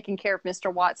just taking care of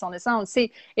Mr. Watts on his own.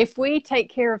 See, if we take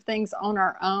care of things on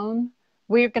our own,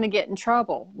 we're going to get in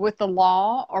trouble with the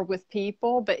law or with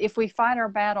people. But if we fight our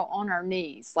battle on our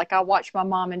knees, like I watched my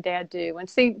mom and dad do, and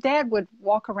see, Dad would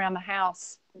walk around the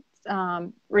house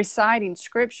reciting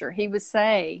scripture.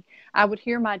 I would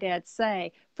hear my dad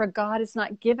say, "For God has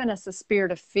not given us a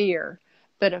spirit of fear,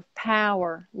 but of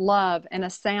power, love, and a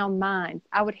sound mind."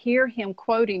 I would hear him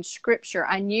quoting scripture.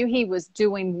 I knew he was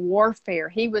doing warfare.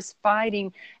 He was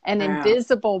fighting an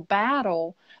invisible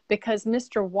battle, because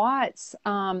Mr. Watts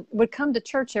would come to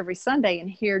church every Sunday and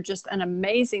hear just an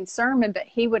amazing sermon, but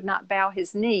he would not bow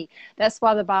his knee. That's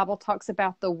why the Bible talks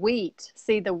about the wheat.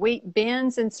 See, the wheat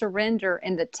bends in surrender,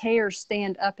 and the tares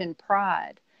stand up in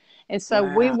pride. And so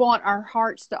we want our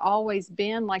hearts to always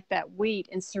bend like that wheat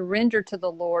and surrender to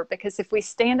the Lord, because if we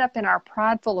stand up in our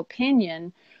prideful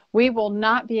opinion, we will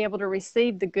not be able to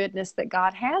receive the goodness that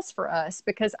God has for us,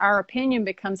 because our opinion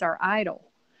becomes our idol.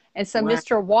 And so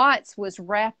Mr. Watts was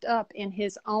wrapped up in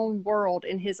his own world,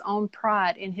 in his own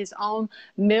pride, in his own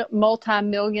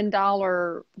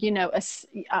multi-million-dollar,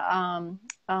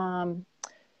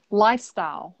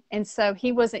 lifestyle. And so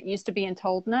he wasn't used to being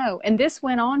told no. And this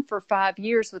went on for 5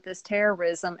 years with this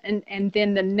terrorism. And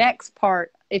then the next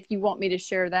part, if you want me to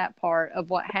share that part of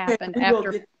what happened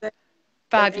after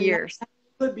 5 years.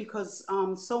 Good, because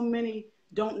so many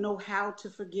don't know how to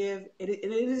forgive. It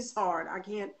is hard. I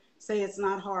can't say it's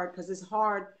not hard, because it's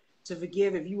hard to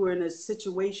forgive if you were in a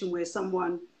situation where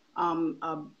someone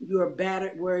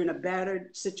were in a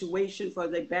battered situation, for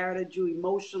they battered you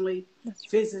emotionally,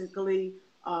 physically,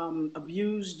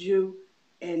 abused you,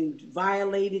 and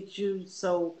violated you.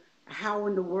 So how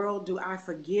in the world do I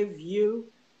forgive you?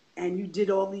 And you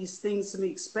did all these things to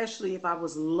me, especially if I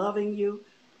was loving you,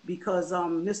 because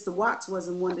Mr. Watts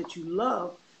wasn't one that you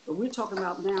loved. But we're talking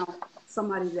about now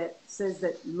somebody that says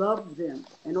that loves them,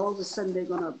 and all of a sudden they're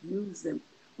going to abuse them.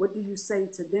 What do you say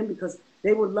to them? Because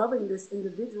they were loving this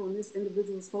individual, and this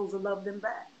individual is supposed to love them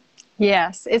back.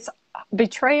 Yes,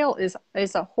 betrayal is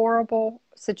a horrible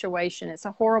situation. It's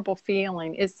a horrible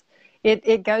feeling.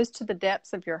 It goes to the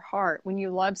depths of your heart when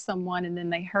you love someone and then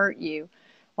they hurt you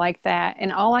like that.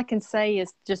 And all I can say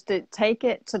is just to take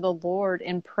it to the Lord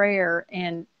in prayer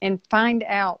and find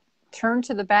out turn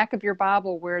to the back of your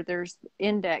Bible where there's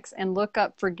index and look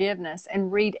up forgiveness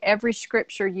and read every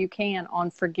scripture you can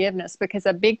on forgiveness, because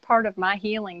a big part of my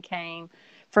healing came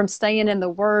from staying in the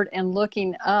Word and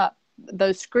looking up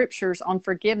those scriptures on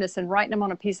forgiveness and writing them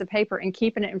on a piece of paper and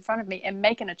keeping it in front of me and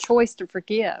making a choice to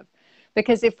forgive.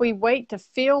 Because if we wait to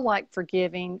feel like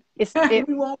forgiving, we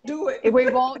won't do it. we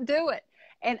won't do it.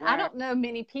 And I Right. don't know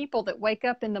many people that wake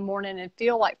up in the morning and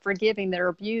feel like forgiving their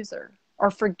abuser, or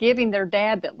forgiving their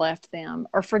dad that left them,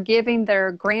 or forgiving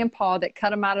their grandpa that cut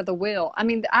them out of the will. I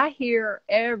mean, I hear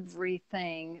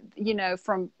everything,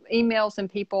 from emails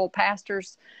and people,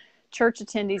 pastors, church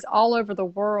attendees all over the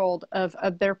world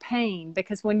of their pain,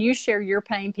 because when you share your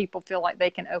pain, people feel like they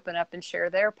can open up and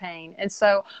share their pain. And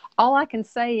so all I can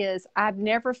say is I've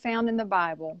never found in the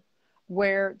Bible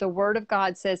where the Word of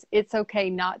God says it's okay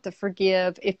not to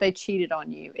forgive if they cheated on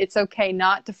you. It's okay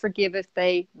not to forgive if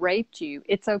they raped you.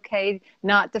 It's okay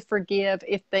not to forgive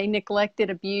if they neglected,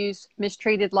 abused,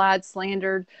 mistreated, lied,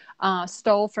 slandered,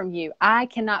 stole from you. I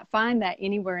cannot find that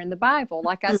anywhere in the Bible.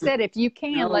 Like I said, if you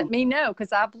can, let No, me know,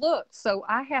 because I've looked. So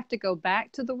I have to go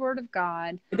back to the Word of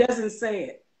God. it doesn't say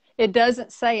it. It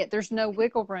doesn't say it. There's no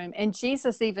wiggle room. And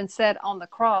Jesus even said on the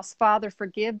cross, Father,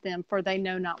 forgive them, for they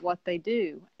know not what they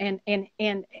do. And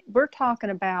we're talking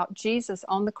about Jesus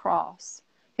on the cross,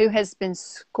 who has been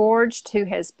scourged, who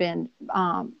has been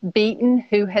beaten,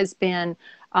 who has been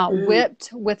whipped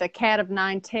with a cat of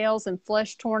nine tails and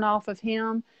flesh torn off of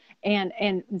him.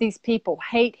 And these people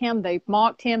hate him. They've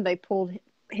mocked him. They pulled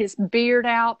his beard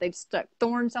out. They've stuck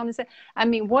thorns on his head. I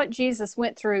mean, what Jesus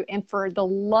went through, and for the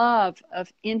love of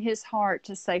in his heart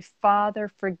to say, Father,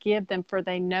 forgive them, for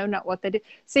they know not what they do.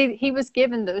 See, he was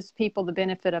giving those people the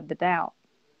benefit of the doubt.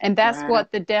 And that's Wow.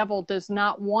 what the devil does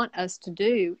not want us to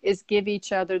do, is give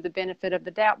each other the benefit of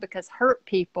the doubt, because hurt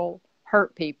people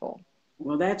hurt people.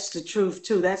 Well, that's the truth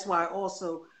too. That's why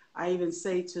also I even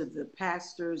say to the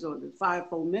pastors or the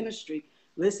fivefold ministry,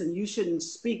 listen, you shouldn't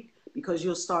speak because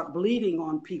you'll start bleeding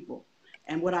on people.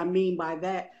 And what I mean by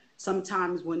that,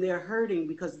 sometimes when they're hurting,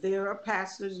 because there are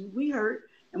pastors, we hurt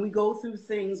and we go through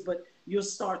things, but you'll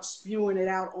start spewing it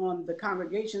out on the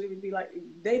congregation. It would be like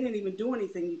they didn't even do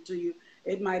anything to you.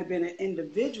 It might have been an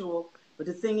individual, but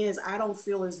the thing is, I don't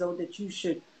feel as though that you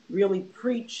should really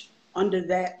preach under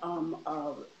that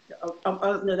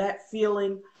under that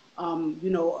feeling,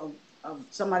 of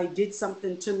somebody did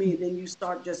something to me, and then you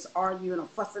start just arguing or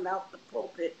fussing out the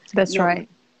pulpit. That's No, right.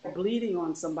 bleeding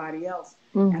on somebody else.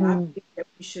 And I Mm-hmm. think that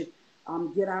we should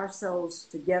get ourselves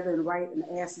together and write and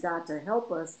ask God to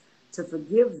help us to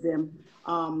forgive them.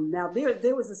 Now,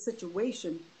 there was a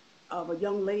situation of a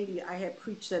young lady I had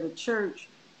preached at a church,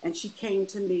 and she came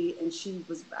to me, and she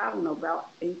was, I don't know, about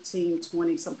 18,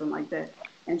 20, something like that.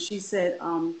 And she said,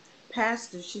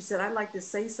 Pastor, she said, I'd like to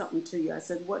say something to you. I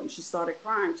said, what? And she started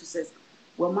crying. She says,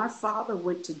 well, my father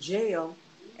went to jail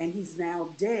and he's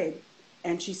now dead.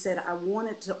 And she said, I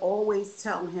wanted to always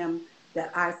tell him that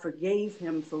I forgave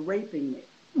him for raping me.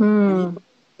 And he went Mm.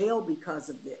 to jail because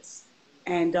of this.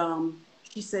 And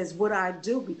she says, what I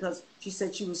do? Because she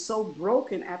said she was so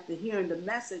broken after hearing the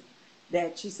message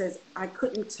that she says, I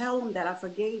couldn't tell him that I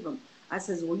forgave him. I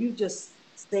says, well, you just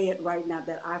say it right now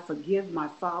that I forgive my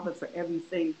father for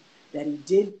everything that he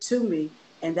did to me,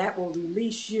 and that will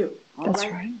release you. All That's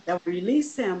right? right. That will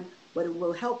release him, but it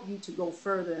will help you to go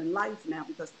further in life now,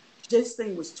 because this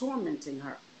thing was tormenting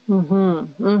her.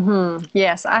 Mm-hmm. Mm-hmm.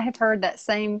 Yes, I have heard that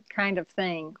same kind of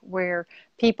thing where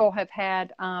people have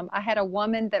had. I had a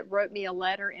woman that wrote me a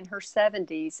letter in her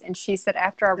 70s, and she said,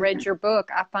 after I read your book,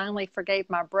 I finally forgave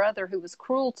my brother who was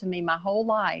cruel to me my whole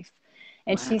life.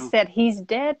 And she Wow. said, he's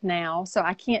dead now, so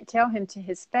I can't tell him to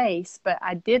his face, but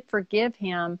I did forgive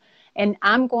him, and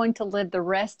I'm going to live the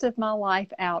rest of my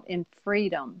life out in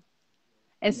freedom.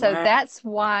 And so Wow. that's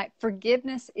why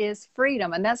forgiveness is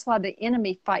freedom. And that's why the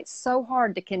enemy fights so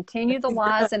hard to continue the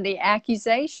lies and the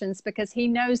accusations, because he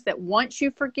knows that once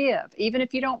you forgive, even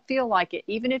if you don't feel like it,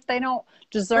 even if they don't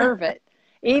deserve it,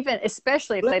 even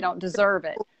especially if they don't deserve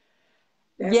it,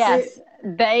 That's yes, it.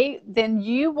 then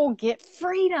you will get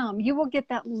freedom. You will get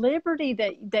that liberty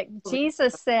that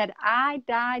Jesus said, I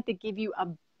died to give you a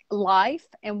life,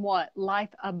 and what?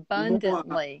 Life More,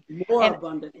 abundantly. more And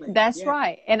abundantly. that's Yeah.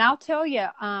 right. And I'll tell you,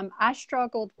 I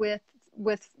struggled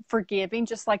with forgiving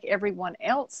just like everyone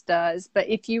else does. But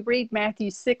if you read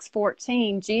Matthew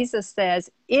 6:14, Jesus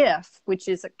says, if, which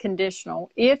is a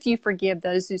conditional, if you forgive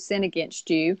those who sin against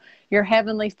you, your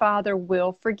heavenly Father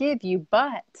will forgive you.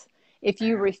 But if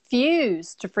you Wow.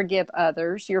 refuse to forgive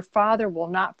others, your Father will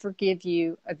not forgive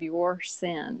you of your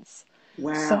sins.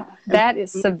 So Wow. that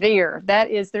is severe.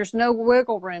 There's no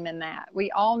wiggle room in that.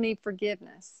 We all need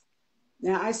forgiveness.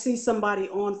 Now, I see somebody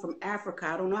on from Africa.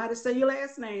 I don't know how to say your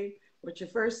last name, but your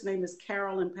first name is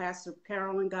Carolyn, Pastor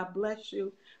Carolyn. God bless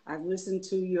you. I've listened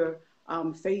to your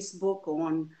Facebook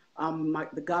on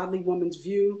the Godly Woman's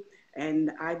View,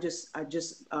 and I just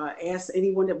ask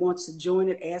anyone that wants to join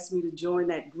it, ask me to join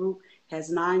that group. Has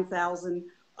 9,000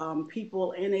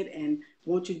 people in it, and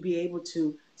want you to be able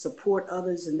to support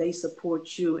others, and they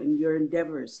support you in your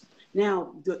endeavors.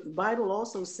 Now, the Bible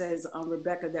also says,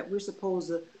 Rebecca, that we're supposed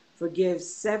to forgive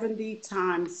 70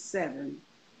 times 7.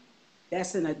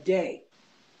 That's in a day.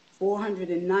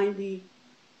 490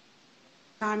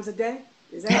 times a day.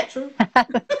 Is that true? I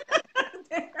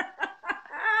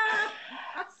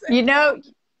said, You wow, know,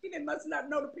 they must not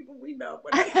know the people we know.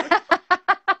 But anyway.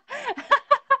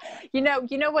 you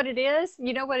know what it is?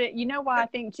 You know why I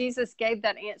think Jesus gave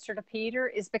that answer to Peter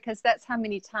is because that's how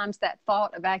many times that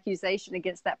thought of accusation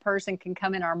against that person can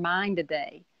come in our mind a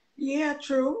day. Yeah,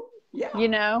 true. Yeah. You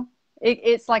know,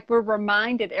 it's like we're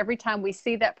reminded every time we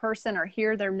see that person or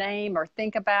hear their name or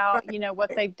think about, Right.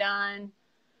 what they've done.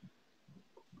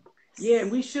 Yeah,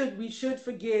 and we should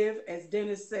forgive, as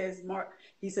Dennis says. Mark,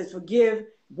 he says, forgive,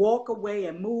 walk away,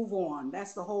 and move on.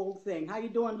 That's the whole thing. How you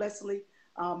doing, Leslie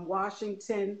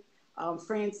Washington?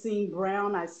 Francine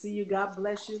Brown, I see you. God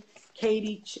bless you.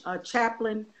 Katie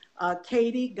Chaplin,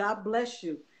 Katie, God bless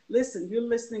you. Listen, you're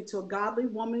listening to a Godly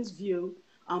Woman's View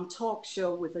talk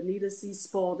show with Anita C.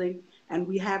 Spalding, and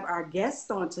we have our guest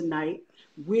on tonight,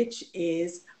 which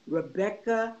is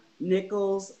Rebecca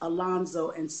Nichols Alonzo.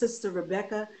 And Sister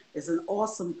Rebecca is an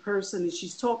awesome person, and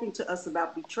she's talking to us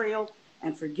about betrayal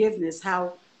and forgiveness,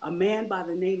 how a man by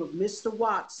the name of Mr.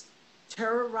 Watts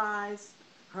terrorized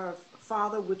her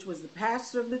father, which was the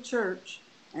pastor of the church,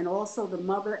 and also the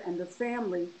mother and the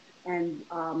family, and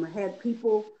had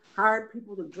people, hired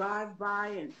people to drive by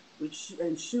and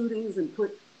shootings, and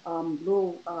put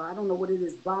little, I don't know what it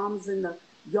is, bombs in the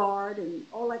yard and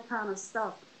all that kind of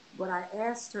stuff. But I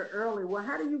asked her earlier, well,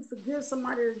 how do you forgive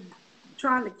somebody that's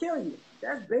trying to kill you?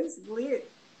 That's basically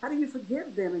it. How do you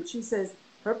forgive them? And she says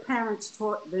her parents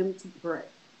taught them to pray.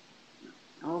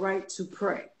 All right, to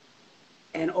pray.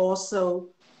 And also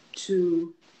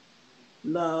to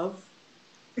love.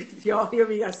 Y'all hear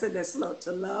me? I said that slow.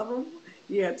 To love them.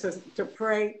 Yeah, to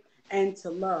pray and to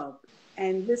love.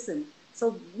 And listen,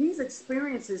 so these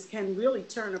experiences can really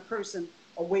turn a person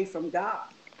away from God,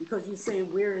 because you're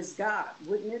saying, where is God?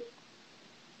 Wouldn't it?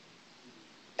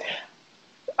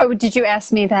 Oh, did you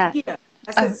ask me that? Yeah.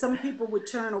 I said some people would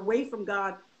turn away from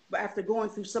God after going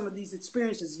through some of these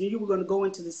experiences. You were going to go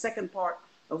into the second part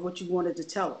of what you wanted to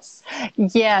tell us.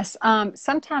 Yes.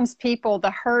 Sometimes people,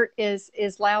 the hurt is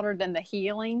louder than the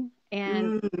healing,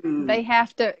 and Mm, they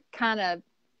have to kind of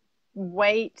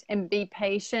wait and be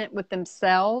patient with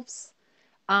themselves,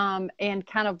 and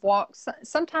kind of walk.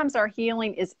 Sometimes our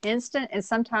healing is instant, and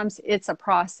sometimes it's a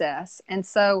process. And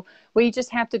so we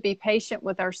just have to be patient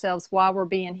with ourselves while we're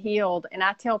being healed. And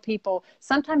I tell people,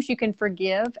 sometimes you can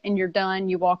forgive and you're done.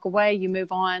 You walk away, you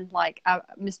move on, like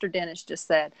Mr. Dennis just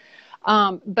said.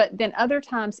 But then other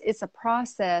times it's a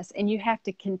process, and you have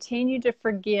to continue to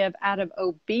forgive out of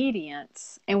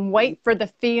obedience and mm, wait for the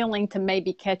feeling to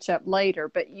maybe catch up later.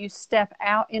 But you step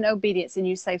out in obedience and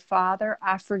you say, Father,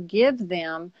 I forgive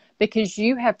them because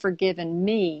you have forgiven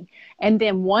me. And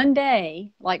then one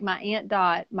day, like my Aunt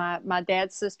Dot, my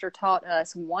dad's sister taught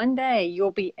us, one day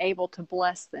you'll be able to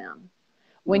bless them.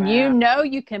 When you wow. know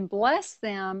you can bless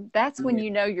them, that's when Yeah.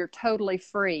 you know you're totally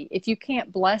free. If you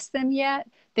can't bless them yet,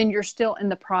 then you're still in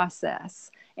the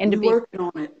process. And to We're be working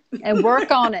on it. and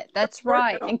work on it. That's Working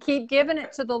right. on And keep giving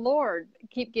it to the Lord.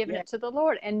 Keep it. giving Yeah. it to the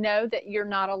Lord, and know that you're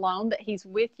not alone, that He's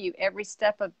with you every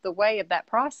step of the way of that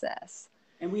process.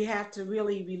 And we have to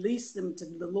really release them to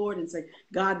the Lord and say,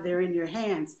 God, they're in your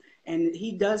hands. And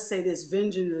he does say this,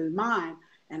 vengeance is mine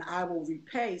and I will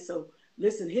repay. So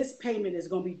listen, his payment is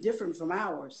going to be different from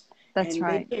ours. That's And they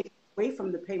right. can't get away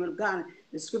from the payment of God.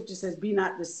 The scripture says, be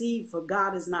not deceived, for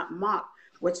God is not mocked.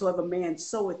 Whatsoever man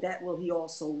soweth, that will he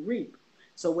also reap.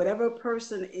 So whatever a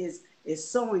person is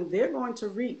sowing, they're going to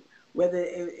reap. Whether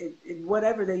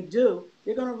whatever they do,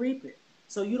 they're going to reap it.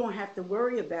 So you don't have to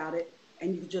worry about it,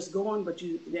 and you just go on. But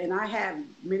and I have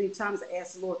many times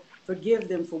asked the Lord, forgive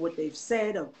them for what they've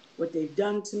said or what they've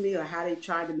done to me or how they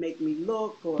tried to make me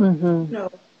look, or, Mm-hmm. you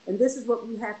know, and this is what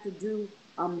we have to do.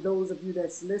 Those of you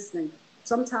that's listening,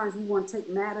 sometimes we want to take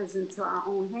matters into our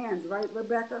own hands, right,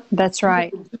 Rebecca? That's We want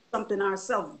right. to do something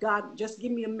ourselves. God, just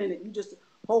give me a minute. You just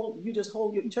hold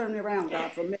your, turn me around,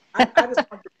 God, for a minute. I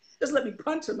just want to, just let me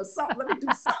punch him or something. Let me do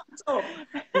something to him.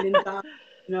 And then God,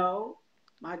 no,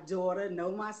 my daughter,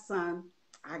 no, my son,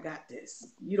 I got this.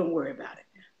 You don't worry about it.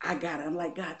 I got it. I'm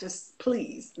like, God, just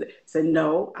please. Said,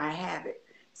 no, I have it.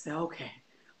 Said, okay,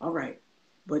 all right.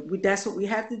 But that's what we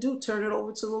have to do. Turn it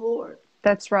over to the Lord.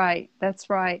 That's right.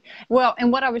 That's right. Well,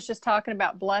 and what I was just talking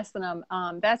about, blessing them,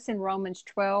 that's in Romans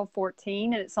 12:14,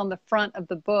 and it's on the front of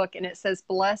the book, and it says,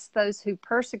 bless those who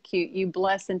persecute you,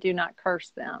 bless and do not curse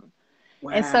them.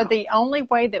 And so Wow. the only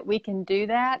way that we can do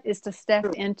that is to step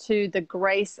into the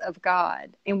grace of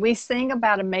God. And we sing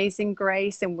about amazing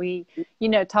grace, and we,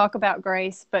 talk about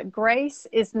grace, but grace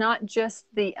is not just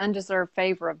the undeserved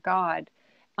favor of God.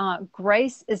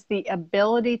 Grace is the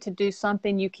ability to do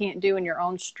something you can't do in your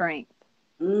own strength.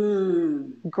 Very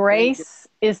good. Grace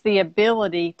is the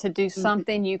ability to do Mhm.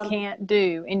 something you can't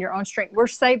do in your own strength. We're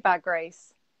saved by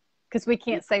grace because we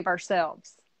can't save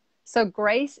ourselves. So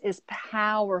grace is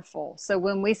powerful. So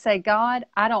when we say, God,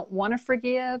 I don't want to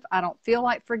forgive, I don't feel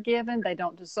like forgiving, they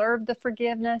don't deserve the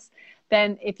forgiveness,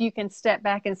 then if you can step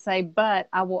back and say, but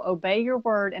I will obey your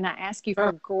word, and I ask you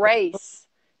for grace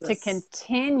to Yes.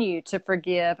 continue to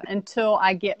forgive until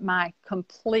I get my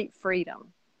complete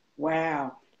freedom.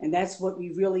 Wow. And that's what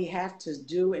we really have to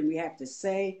do, and we have to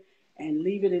say and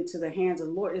leave it into the hands of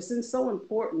the Lord. It's so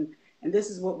important. And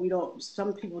this is what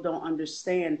some people don't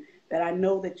understand, that I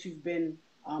know that you've been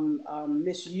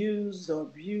misused or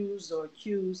abused or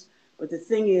accused. But the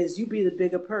thing is, you be the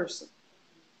bigger person.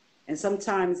 And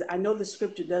sometimes I know the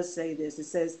scripture does say this. It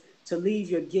says to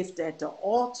leave your gift at the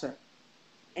altar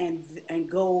and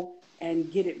go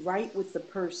and get it right with the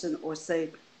person, or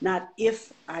say, not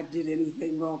if I did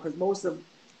anything wrong, because most of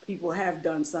people have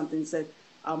done something. Said,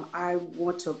 I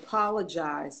want to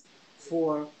apologize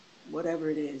for whatever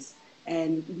it is,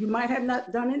 and you might have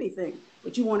not done anything,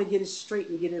 but you want to get it straight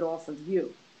and get it off of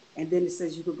you. And then it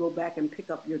says you could go back and pick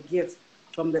up your gift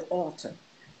from the altar.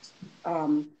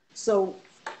 So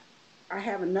I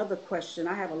have another question.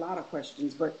 I have a lot of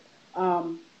questions, but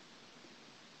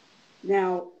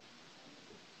now,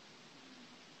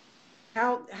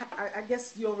 I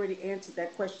guess you already answered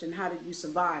that question. How did you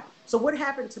survive? So what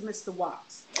happened to Mr.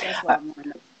 Watts? That's what I want to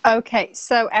know. Okay,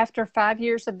 so after 5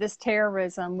 years of this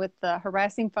terrorism, with the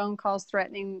harassing phone calls,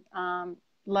 threatening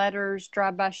letters,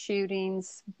 drive-by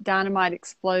shootings, dynamite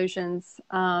explosions,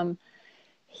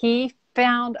 he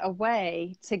found a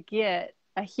way to get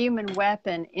a human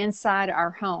weapon inside our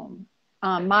home.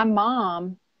 My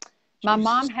mom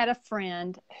Jesus. had a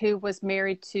friend who was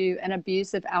married to an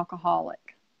abusive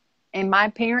alcoholic, and my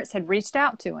parents had reached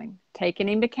out to him, taken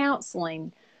him to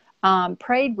counseling,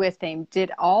 prayed with him,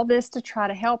 did all this to try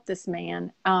to help this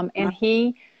man. And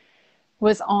he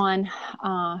was on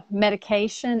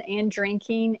medication and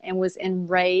drinking and was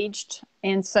enraged.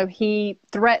 And so he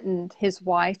threatened his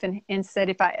wife and said,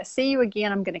 if I see you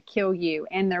again, I'm going to kill you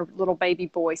and their little baby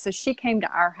boy. So she came to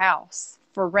our house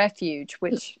for refuge,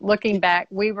 which, looking back,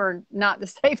 we were not the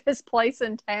safest place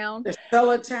in town. The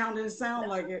fellow town didn't sound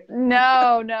like it.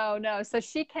 No, no, no. So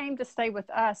she came to stay with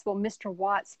us. Well, Mr.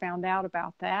 Watts found out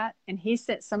about that, and he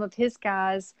sent some of his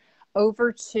guys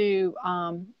over to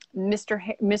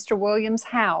Mr. Williams'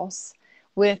 house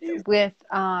with Jesus.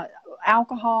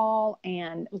 alcohol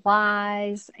and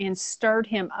lies, and stirred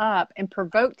him up and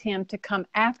provoked him to come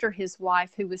after his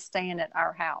wife, who was staying at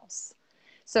our house.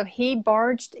 So he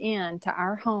barged into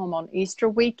our home on Easter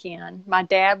weekend.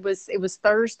 It was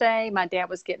Thursday. My dad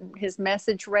was getting his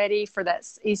message ready for that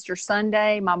Easter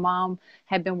Sunday. My mom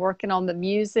had been working on the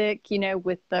music,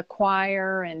 with the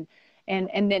choir, and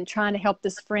then trying to help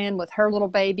this friend with her little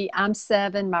baby. I'm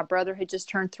 7. My brother had just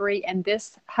turned 3. And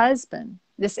this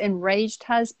enraged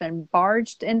husband,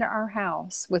 barged into our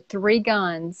house with 3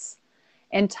 guns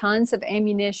and tons of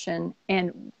ammunition.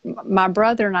 And my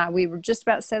brother and I, we were just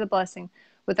about to say the blessing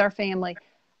with our family.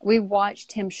 We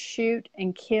watched him shoot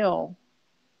and kill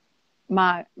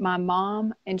my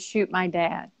mom and shoot my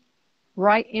dad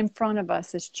right in front of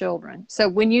us as children. So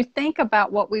when you think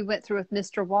about what we went through with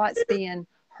Mr. Watts being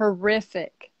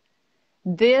horrific,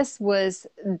 this was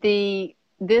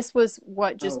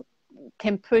what just Oh,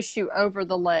 can push you over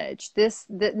the ledge.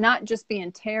 That not just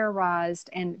being terrorized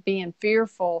and being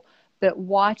fearful, but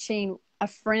watching a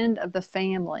friend of the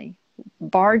family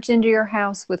barge into your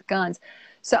house with guns.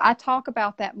 So I talk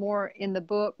about that more in the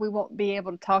book. We won't be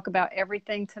able to talk about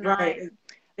everything tonight, right.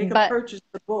 They could but purchase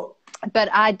the book.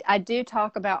 I do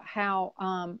talk about how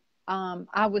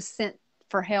I was sent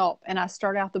for help, and I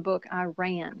start out the book, I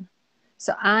ran.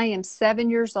 So I am 7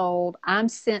 years old. I'm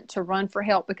sent to run for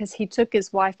help because he took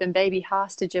his wife and baby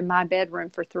hostage in my bedroom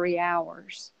for 3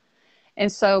 hours.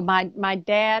 And so my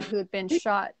dad, who had been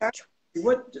shot,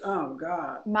 What? Oh,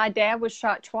 God. my dad was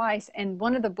shot twice, and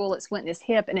one of the bullets went in his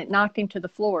hip and it knocked him to the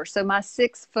floor. So my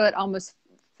 6 foot, almost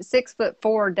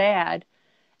 6'4" dad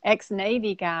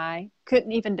ex-Navy guy,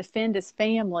 couldn't even defend his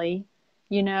family,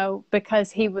 you know,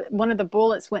 because one of the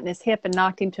bullets went in his hip and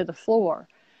knocked him to the floor.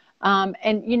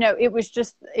 And you know, it was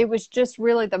just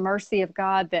really the mercy of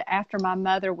God that after my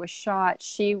mother was shot,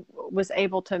 she was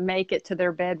able to make it to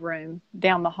their bedroom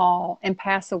down the hall and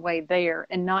pass away there,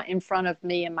 and not in front of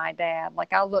me and my dad.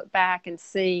 Like, I look back and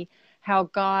see how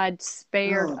God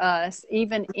spared Oh, us,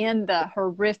 even in the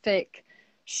horrific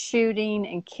shooting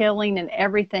and killing and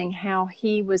everything, how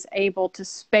he was able to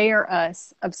spare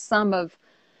us of some of,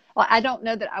 well, I don't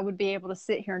know that I would be able to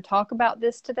sit here and talk about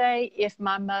this today if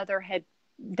my mother had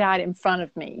died in front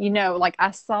of me. You know, like, I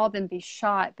saw them be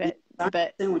shot, yeah, I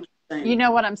but understand what you're you saying.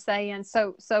 know what I'm saying?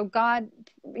 So God,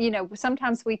 you know,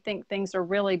 sometimes we think things are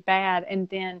really bad, and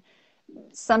then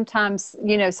sometimes,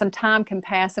 you know, some time can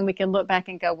pass and we can look back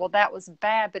and go, well, that was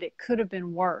bad, but it could have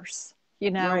been worse,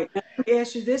 you know? Right. Now, let me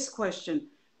ask you this question,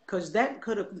 because that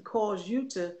could have caused you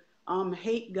to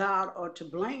hate God or to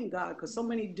blame God, because so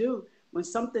many do. When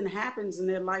something happens in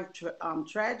their life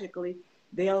tragically,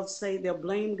 they'll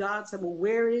blame God, say, well,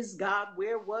 where is God?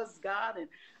 Where was God? And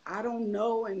I don't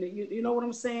know. And you know what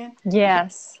I'm saying? Because,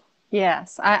 Yes.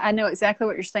 Yes. I know exactly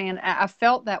what you're saying. I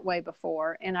felt that way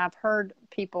before, and I've heard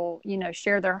people, you know,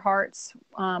 share their hearts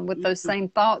with those same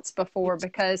thoughts before,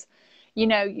 because, you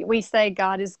know, we say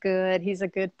God is good. He's a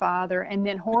good father. And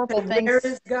then horrible where things.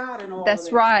 is God in all of That's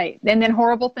this? right. And then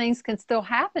horrible things can still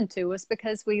happen to us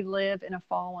because we live in a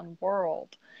fallen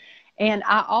world. And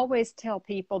I always tell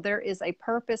people there is a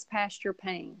purpose past your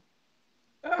pain.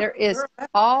 Oh, There is girl,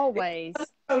 always.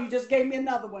 oh, you just gave me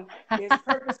another one. There's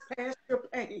purpose past your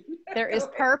pain. There is Go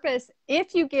ahead. purpose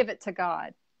if you give it to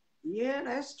God. Yeah,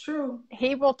 that's true.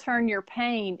 He will turn your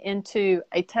pain into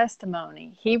a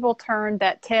testimony. He will turn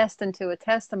that test into a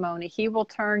testimony. He will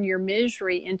turn your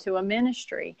misery into a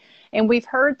ministry. And we've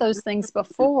heard those things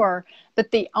before, but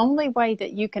the only way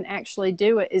that you can actually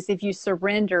do it is if you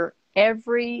surrender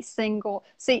every single.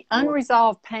 See, Lord.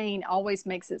 unresolved pain always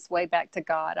makes its way back to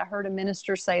God. I heard a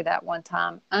minister say that one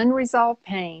time. Unresolved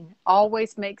pain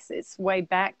always makes its way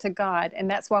back to God. And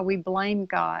that's why we blame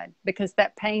God, because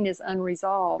that pain is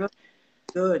unresolved.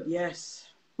 Good, yes,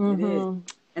 it is. Mm-hmm.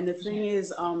 And the thing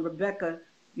is, Rebecca,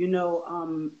 you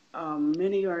know,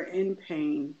 many are in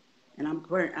pain, and I'm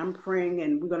praying,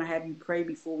 and we're going to have you pray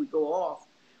before we go off,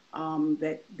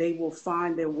 that they will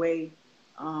find their way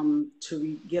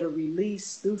get a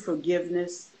release through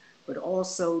forgiveness, but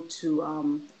also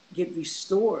to get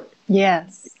restored,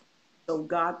 Yes. so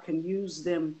God can use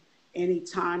them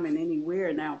anytime and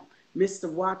anywhere. Now,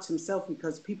 Mr. Watts himself,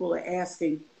 because people are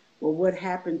asking, well, what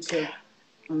happened to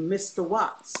Mr.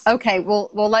 Watts? Okay.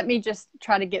 Well, let me just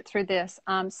try to get through this.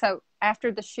 So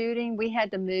after the shooting, we had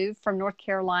to move from North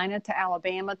Carolina to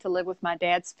Alabama to live with my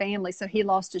dad's family. So he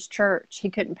lost his church. He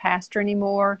couldn't pastor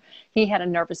anymore. He had a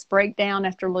nervous breakdown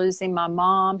after losing my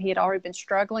mom. He had already been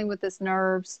struggling with his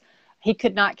nerves. He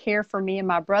could not care for me and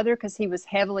my brother because he was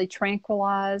heavily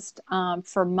tranquilized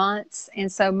for months.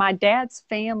 And so my dad's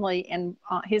family and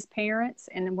his parents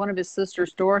and one of his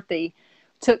sisters, Dorothy,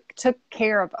 took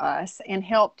care of us and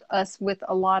helped us with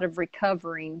a lot of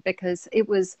recovering, because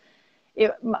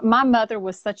my mother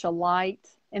was such a light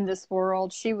in this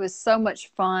world. She was so much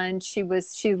fun. She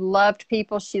loved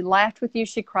people. She laughed with you.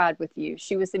 She cried with you.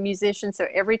 She was a musician. So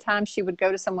every time she would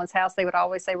go to someone's house, they would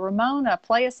always say, Ramona,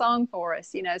 play a song for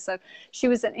us. You know, so she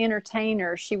was an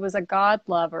entertainer. She was a God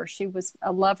lover. She was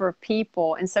a lover of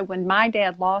people. And so when my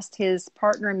dad lost his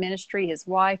partner in ministry, his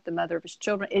wife, the mother of his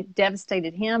children, it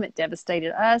devastated him. It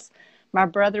devastated us. My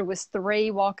brother was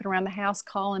 3, walking around the house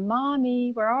calling,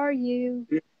 Mommy, where are you?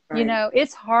 You Right. know,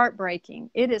 it's heartbreaking.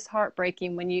 It is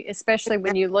heartbreaking when you, especially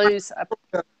when you lose a,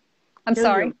 I'm Kill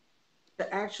your sorry.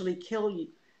 to actually kill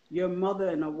your mother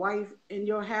and a wife in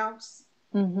your house.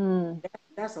 Mm-hmm.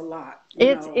 That's a lot, you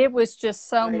It's know. it was just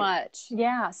so Like, much.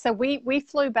 Yeah. So we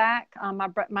flew back.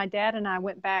 My dad and I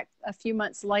went back a few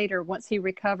months later once he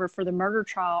recovered for the murder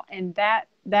trial, and that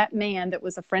man that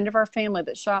was a friend of our family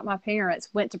that shot my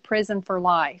parents went to prison for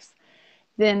life.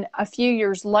 Then a few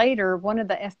years later, one of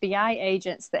the FBI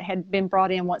agents that had been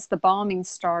brought in once the bombing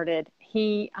started,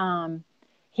 he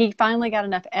finally got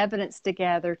enough evidence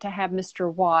together to have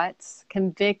Mr. Watts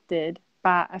convicted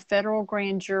by a federal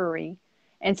grand jury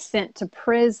and sent to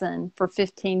prison for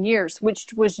 15 years,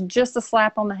 which was just a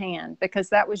slap on the hand, because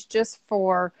that was just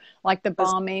for like the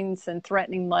bombings and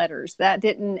threatening letters. That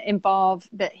didn't involve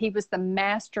that he was the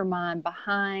mastermind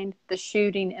behind the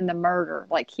shooting and the murder.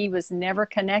 Like, he was never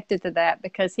connected to that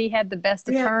because he had the best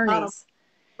we have a lot of attorneys.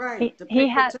 right He to pay he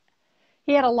had attention.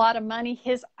 he had a lot of money.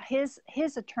 His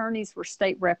attorneys were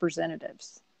state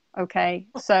representatives. Okay.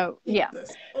 So, yeah.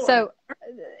 Jesus. Lord. So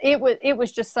it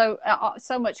was just so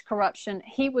much corruption.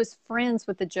 He was friends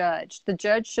with the judge. The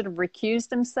judge should have recused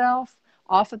himself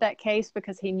off of that case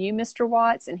because he knew Mr.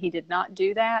 Watts, and he did not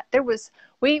do that. There was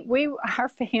we our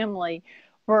family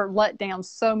were let down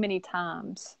so many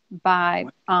times by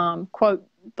quote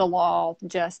the law,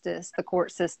 justice, the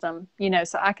court system.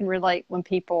 So I can relate when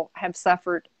people have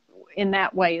suffered in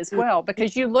that way as well,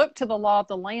 because you look to the law of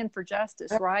the land for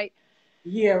justice, right?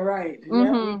 Yeah, right. Yeah, we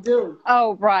Mm-hmm. do.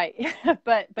 Oh, right.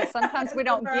 but sometimes we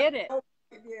don't get it.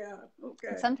 Yeah,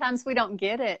 okay. Sometimes we don't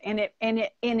get it, and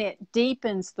it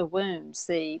deepens the wound.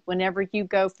 See, whenever you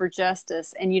go for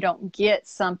justice and you don't get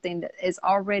something that is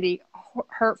already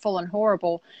hurtful and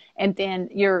horrible, and then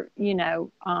you're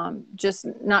just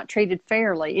not treated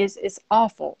fairly, it's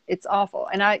awful. It's awful,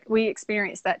 and we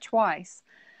experienced that twice.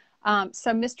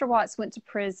 So Mr. Watts went to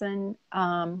prison.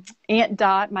 Aunt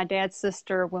Dot, my dad's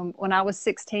sister, when I was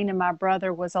 16 and my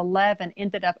brother was 11,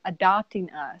 ended up adopting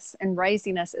us and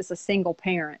raising us as a single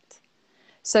parent.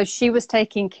 So she was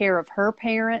taking care of her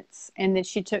parents, and then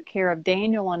she took care of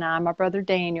Daniel and I, my brother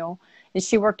Daniel. And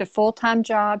she worked a full-time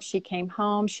job. She came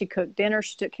home. She cooked dinner.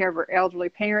 She took care of her elderly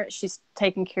parents. She's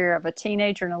taking care of a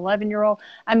teenager and 11-year-old.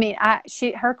 I mean,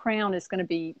 her crown is going to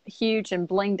be huge and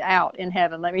blinged out in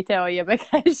heaven, let me tell you,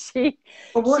 because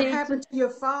But what she happened to your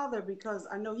father? Because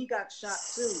I know he got shot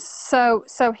too.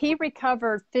 so he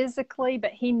recovered physically,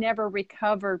 but he never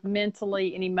recovered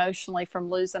mentally and emotionally from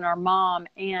losing our mom.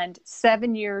 And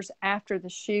 7 years after the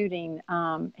shooting,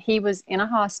 he was in a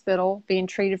hospital being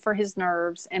treated for his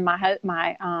nerves. And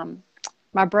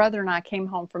my brother and I came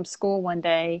home from school one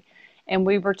day, and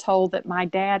we were told that my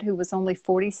dad, who was only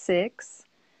 46,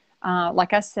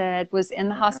 like I said, was in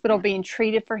the hospital being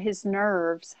treated for his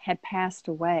nerves, had passed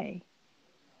away.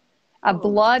 A Oh,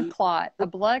 blood gee. clot, a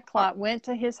blood clot went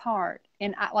to his heart.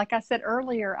 And like I said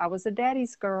earlier, I was a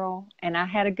daddy's girl, and I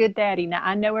had a good daddy. Now,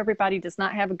 I know everybody does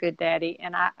not have a good daddy,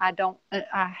 and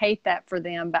I hate that for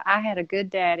them, but I had a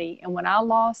good daddy. And when I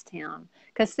lost him,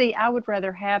 because see, I would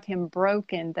rather have him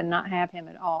broken than not have him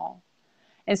at all.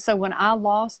 And so when I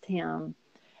lost him,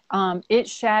 it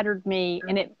shattered me,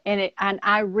 and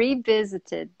I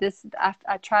revisited this.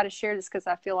 I try to share this because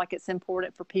I feel like it's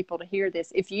important for people to hear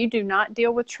this. If you do not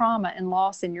deal with trauma and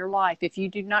loss in your life, if you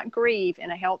do not grieve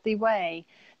in a healthy way,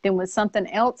 then when something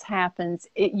else happens,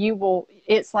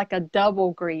 it's like a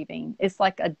double grieving. It's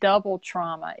like a double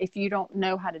trauma if you don't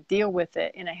know how to deal with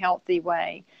it in a healthy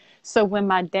way. So when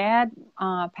my dad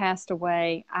passed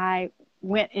away, I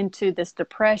went into this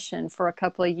depression for a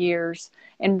couple of years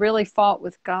and really fought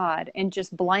with God and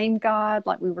just blamed God,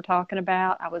 like we were talking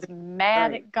about. I was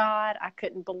mad Right. at God. I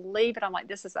couldn't believe it. I'm like,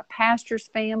 this is a pastor's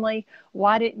family.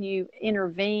 Why didn't you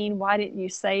intervene? Why didn't you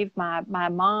save my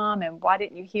mom? And why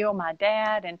didn't you heal my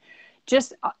dad? And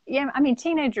just, yeah, I mean,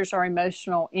 teenagers are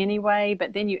emotional anyway,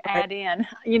 but then you Right. add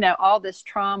in, all this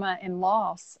trauma and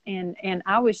loss. And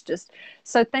I was just,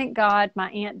 so thank God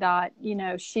my Aunt Dot,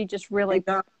 she just And really.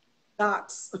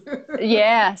 dots.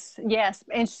 Yes, yes.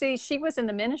 And she was in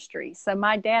the ministry. So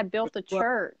my dad built a Well,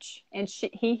 church, and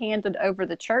he handed over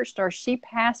the church to her. She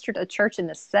pastored a church in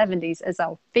the 70s as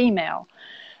a female.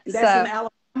 that's in So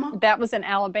Alabama. that was in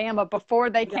Alabama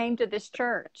before they came to this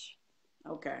church.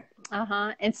 Okay.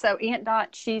 Uh-huh. And so Aunt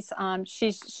Dot, she's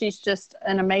just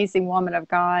an amazing woman of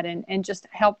God, and just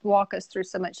helped walk us through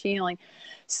so much healing.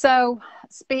 So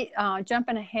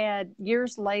jumping ahead,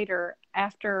 years later,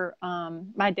 after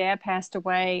my dad passed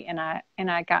away, and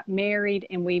I got married,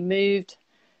 and we moved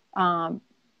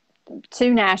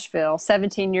to Nashville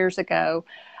 17 years ago,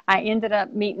 I ended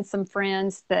up meeting some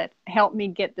friends that helped me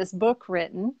get this book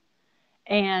written.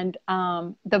 And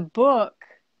the book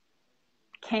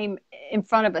came in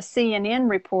front of a CNN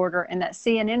reporter, and that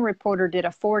CNN reporter did a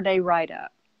 4-day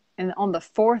write-up. And on the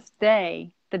fourth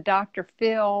day, the Dr.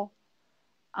 Phil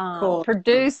Cool.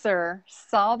 producer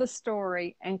saw the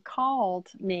story and called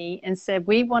me and said,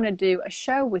 we want to do a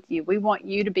show with you. We want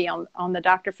you to be on the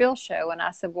Dr. Phil show. And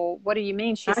I said, well, what do you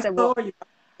mean? She I said, saw well, you.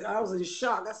 I was in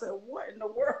shock. I said, "What in the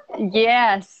world?"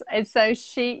 yes. And so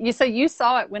you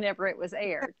saw it whenever it was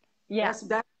aired. Yeah.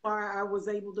 That's why I was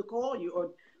able to call you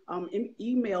or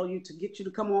email you to get you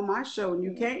to come on my show, and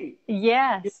you came.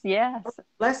 Yes. Yes.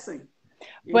 Blessing.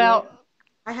 You know, Well,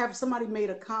 I have somebody made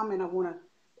a comment. I want to.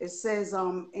 It says,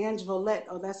 Angelette.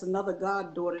 Oh, that's another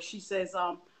goddaughter. She says,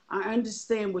 I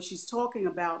understand what she's talking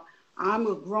about. I'm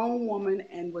a grown woman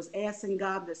and was asking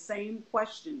God the same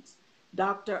questions.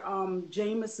 Dr.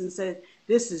 Jameson said,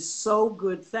 this is so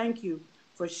good. Thank you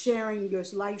for sharing your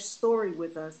life story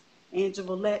with us.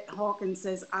 Angelette Hawkins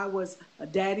says, I was a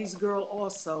daddy's girl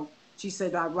also. She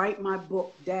said, I write my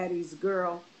book, Daddy's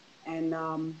Girl.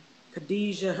 and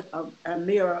Khadijah,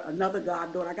 Amira, another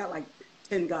goddaughter. I got like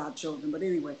 10 godchildren, but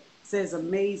anyway, says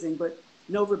amazing. But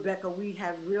no, Rebecca, we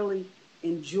have really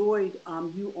enjoyed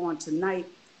you on tonight,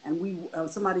 and we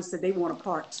somebody said they want a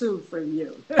part two from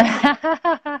you.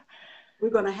 We're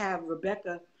going to have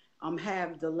Rebecca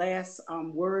have the last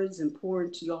words and pour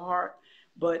into your heart.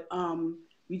 But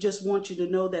we just want you to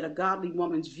know that A Godly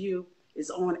Woman's View is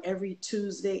on every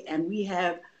Tuesday, and we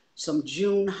have some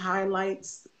June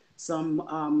highlights,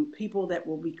 some people that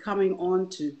will be coming on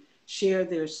to share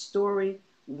their story.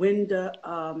 Wenda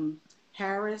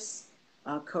Harris,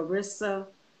 Carissa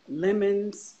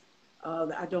Lemons.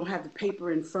 I don't have the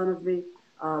paper in front of me.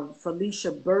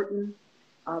 Felicia Burton.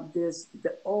 There's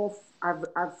the all.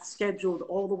 I've scheduled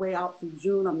all the way out through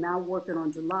June. I'm now working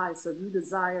on July. So if you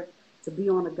desire to be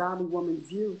on A Godly Woman's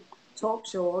View talk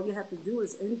show, all you have to do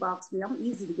is inbox me. I'm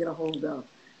easy to get a hold of.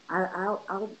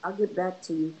 I'll get back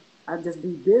to you. I'll just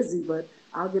be busy, but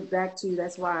I'll get back to you.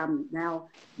 That's why I'm now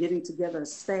getting together a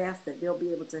staff that they'll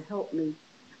be able to help me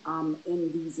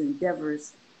in these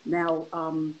endeavors. Now,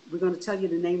 we're going to tell you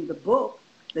the name of the book.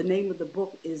 The name of the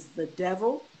book is The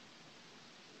Devil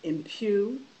in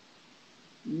Pew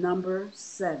number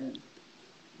 7.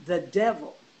 The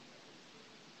Devil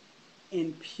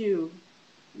in Pew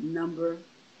number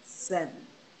 7.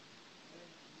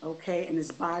 Okay, and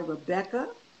it's by Rebecca,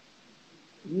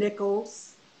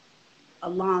 Nichols,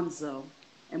 Alonzo.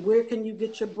 And where can you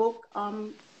get your book,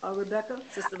 Rebecca,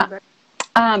 Sister Rebecca?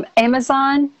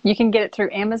 Amazon. You can get it through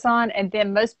Amazon, and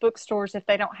then most bookstores, if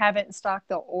they don't have it in stock,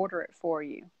 they'll order it for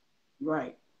you.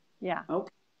 Right. Yeah. Okay.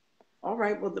 All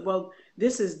right. Well,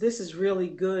 this is really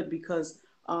good because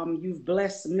you've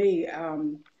blessed me.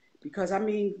 Because I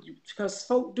mean, because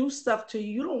folk do stuff to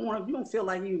you, you don't feel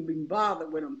like you've been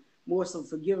bothered with them. More so,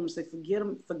 forgive them. Say, forget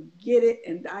them, forget it,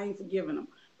 and I ain't forgiving them.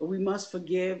 But we must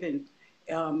forgive, and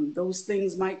those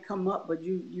things might come up, but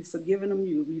you've forgiven them.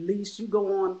 You release. You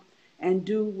go on and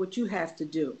do what you have to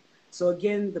do. So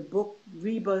again, the book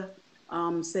Reba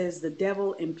says The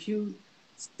Devil in Pew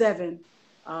 7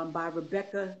 by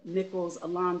Rebecca Nichols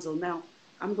Alonzo. Now,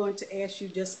 I'm going to ask you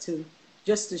just to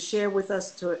share with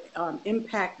us to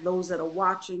impact those that are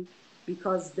watching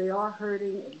because they are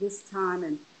hurting at this time.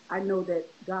 And I know that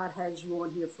God has you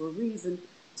on here for a reason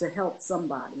to help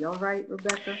somebody. All right,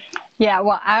 Rebecca? Yeah,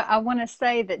 well, I want to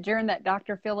say that during that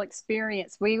Dr. Phil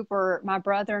experience, my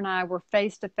brother and I were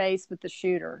face to face with the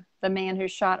shooter, the man who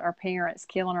shot our parents,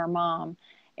 killing our mom.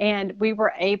 And we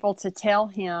were able to tell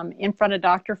him in front of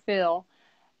Dr. Phil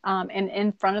and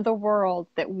in front of the world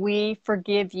that we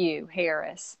forgive you,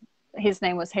 Harris. His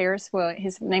name was Harris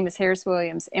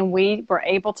Williams. And we were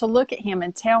able to look at him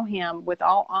and tell him with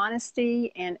all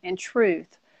honesty and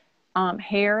truth,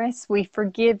 Harris, we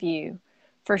forgive you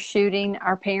for shooting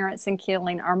our parents and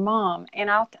killing our mom. And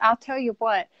I'll tell you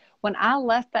what, when I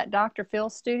left that Dr.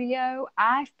 Phil studio,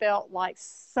 I felt like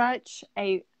such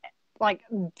a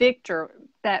victor.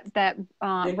 That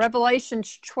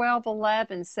Revelations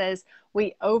 12:11 says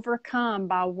we overcome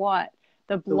by what?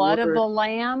 The blood of the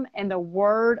Lamb and the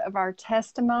word of our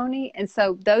testimony. And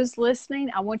so those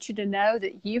listening, I want you to know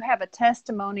that you have a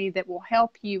testimony that will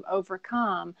help you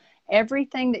overcome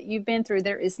everything that you've been through.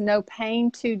 There is no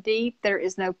pain too deep. There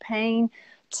is no pain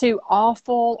too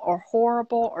awful or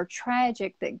horrible or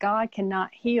tragic that God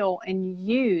cannot heal and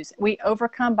use. We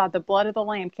overcome by the blood of the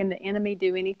Lamb. Can the enemy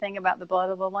do anything about the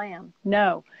blood of the Lamb?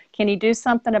 No. Can he do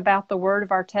something about the word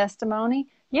of our testimony?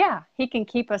 Yeah, he can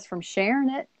keep us from sharing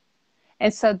it.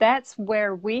 And so that's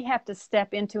where we have to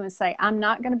step into and say, I'm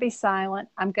not going to be silent.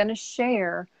 I'm going to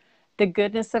share the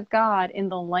goodness of God in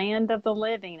the land of the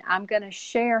living. I'm going to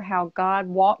share how God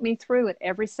walked me through it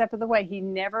every step of the way. He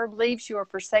never leaves you or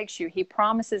forsakes you. He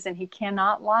promises and he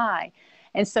cannot lie.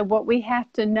 And so what we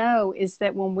have to know is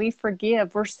that when we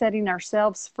forgive, we're setting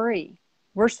ourselves free.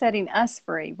 We're setting us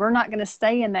free. We're not going to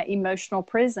stay in that emotional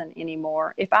prison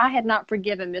anymore. If I had not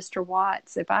forgiven Mr.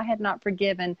 Watts, if I had not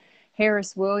forgiven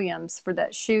Harris Williams for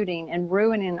that shooting and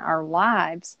ruining our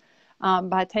lives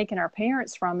by taking our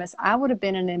parents from us, I would have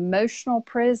been in an emotional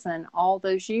prison all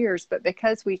those years. But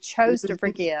because we chose to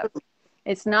forgive,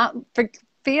 it's not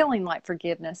feeling like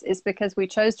forgiveness. It's because we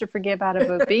chose to forgive out of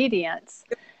obedience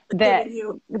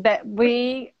that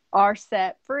we are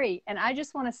set free. And I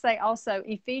just want to say also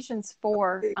Ephesians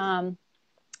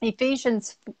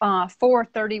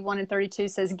 4:31 and 32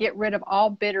 says, get rid of all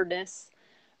bitterness,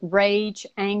 rage,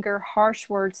 anger, harsh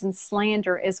words, and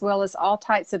slander, as well as all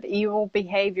types of evil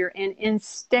behavior, and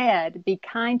instead be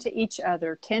kind to each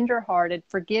other, tender-hearted,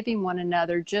 forgiving one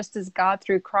another, just as God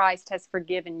through Christ has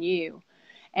forgiven you.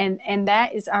 And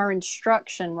that is our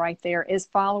instruction right there as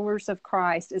followers of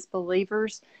Christ, as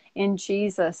believers in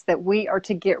Jesus, that we are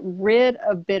to get rid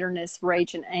of bitterness,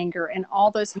 rage, and anger and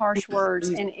all those harsh words.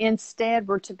 And instead,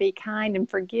 we're to be kind and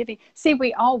forgiving. See,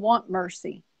 we all want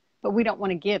mercy, but we don't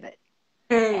want to give it.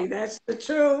 Hey, that's the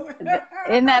truth.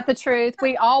 Isn't that the truth?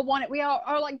 We all want it. We all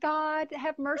are like, God,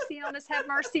 have mercy on us, have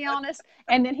mercy on us.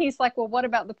 And then he's like, well, what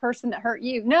about the person that hurt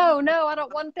you? No, I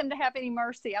don't want them to have any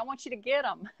mercy. I want you to get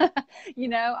them.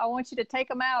 I want you to take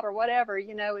them out or whatever.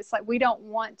 It's like we don't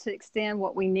want to extend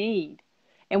what we need,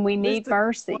 and we need Listen,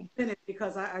 mercy. 1 minute,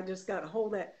 because I just got a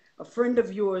hold that a friend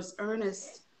of yours,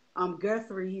 Ernest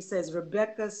Guthrie, he says,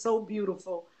 Rebecca, so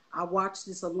beautiful. I watched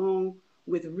this along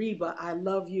with Reba. I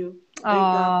love you. Thank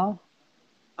God.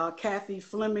 Kathy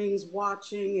Fleming's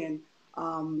watching,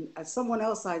 and someone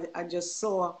else I just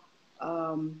saw,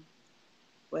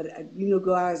 but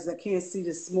guys, I can't see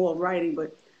the small writing,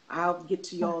 but I'll get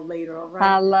to y'all later, all right?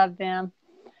 I love them.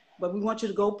 But we want you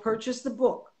to go purchase the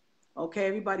book, okay?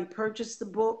 Everybody purchase the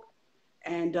book,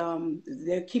 and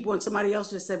they keep on. Somebody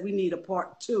else just said we need a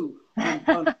part 2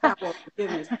 on power of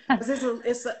forgiveness, because that's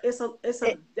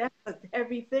a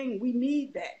heavy thing. We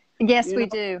need that. Yes, we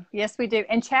do. Yes, we do.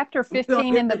 And chapter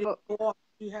 15 in the book.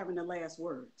 You having the last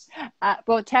words.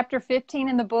 Well, chapter 15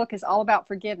 in the book is all about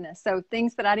forgiveness. So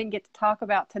things that I didn't get to talk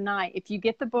about tonight, if you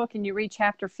get the book and you read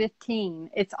chapter 15,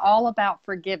 it's all about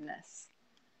forgiveness.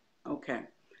 Okay.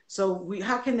 So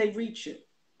how can they reach you?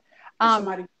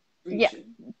 Somebody reach you?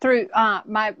 Through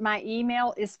my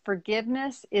email is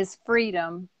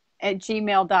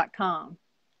forgivenessisfreedom@gmail.com.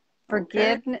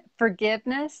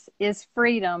 Forgiveness is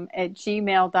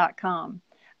freedom@gmail.com,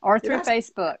 or through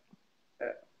Facebook.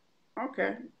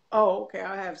 Okay. Oh, okay.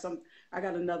 I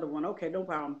got another one. Okay, no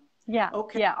problem. Yeah.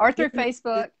 Okay. Yeah, or through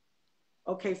Facebook.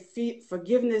 Okay.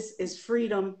 Forgiveness is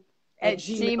freedom at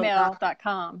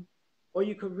gmail.com. Or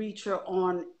you could reach her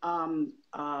on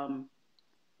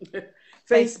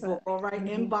Facebook. All right.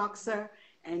 Inbox her,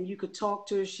 and you could talk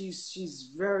to her. She's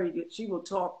very good. She will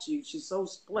talk to you. She's so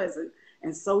pleasant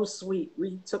and so sweet.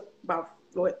 We took about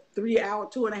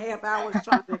 2.5 hours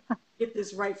trying to get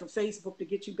this right for Facebook to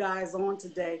get you guys on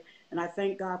today. And I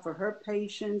thank God for her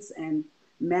patience, and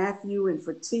Matthew, and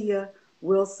for Tia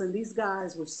Wilson. These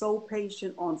guys were so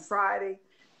patient on Friday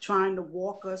trying to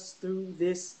walk us through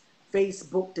this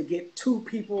Facebook to get 2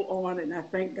 people on, and I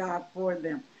thank God for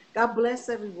them. God bless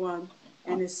everyone.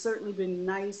 And it's certainly been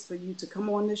nice for you to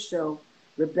come on the show,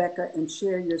 Rebecca, and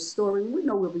share your story. We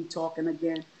know we'll be talking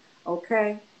again.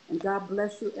 Okay? And God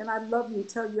bless you. And I love you.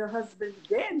 Tell your husband,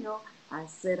 Daniel, I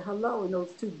said hello, and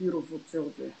those 2 beautiful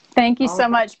children. Thank you so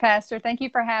much, Pastor. Thank you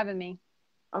for having me.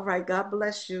 All right. God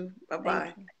bless you.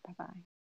 Bye-bye. Bye-bye.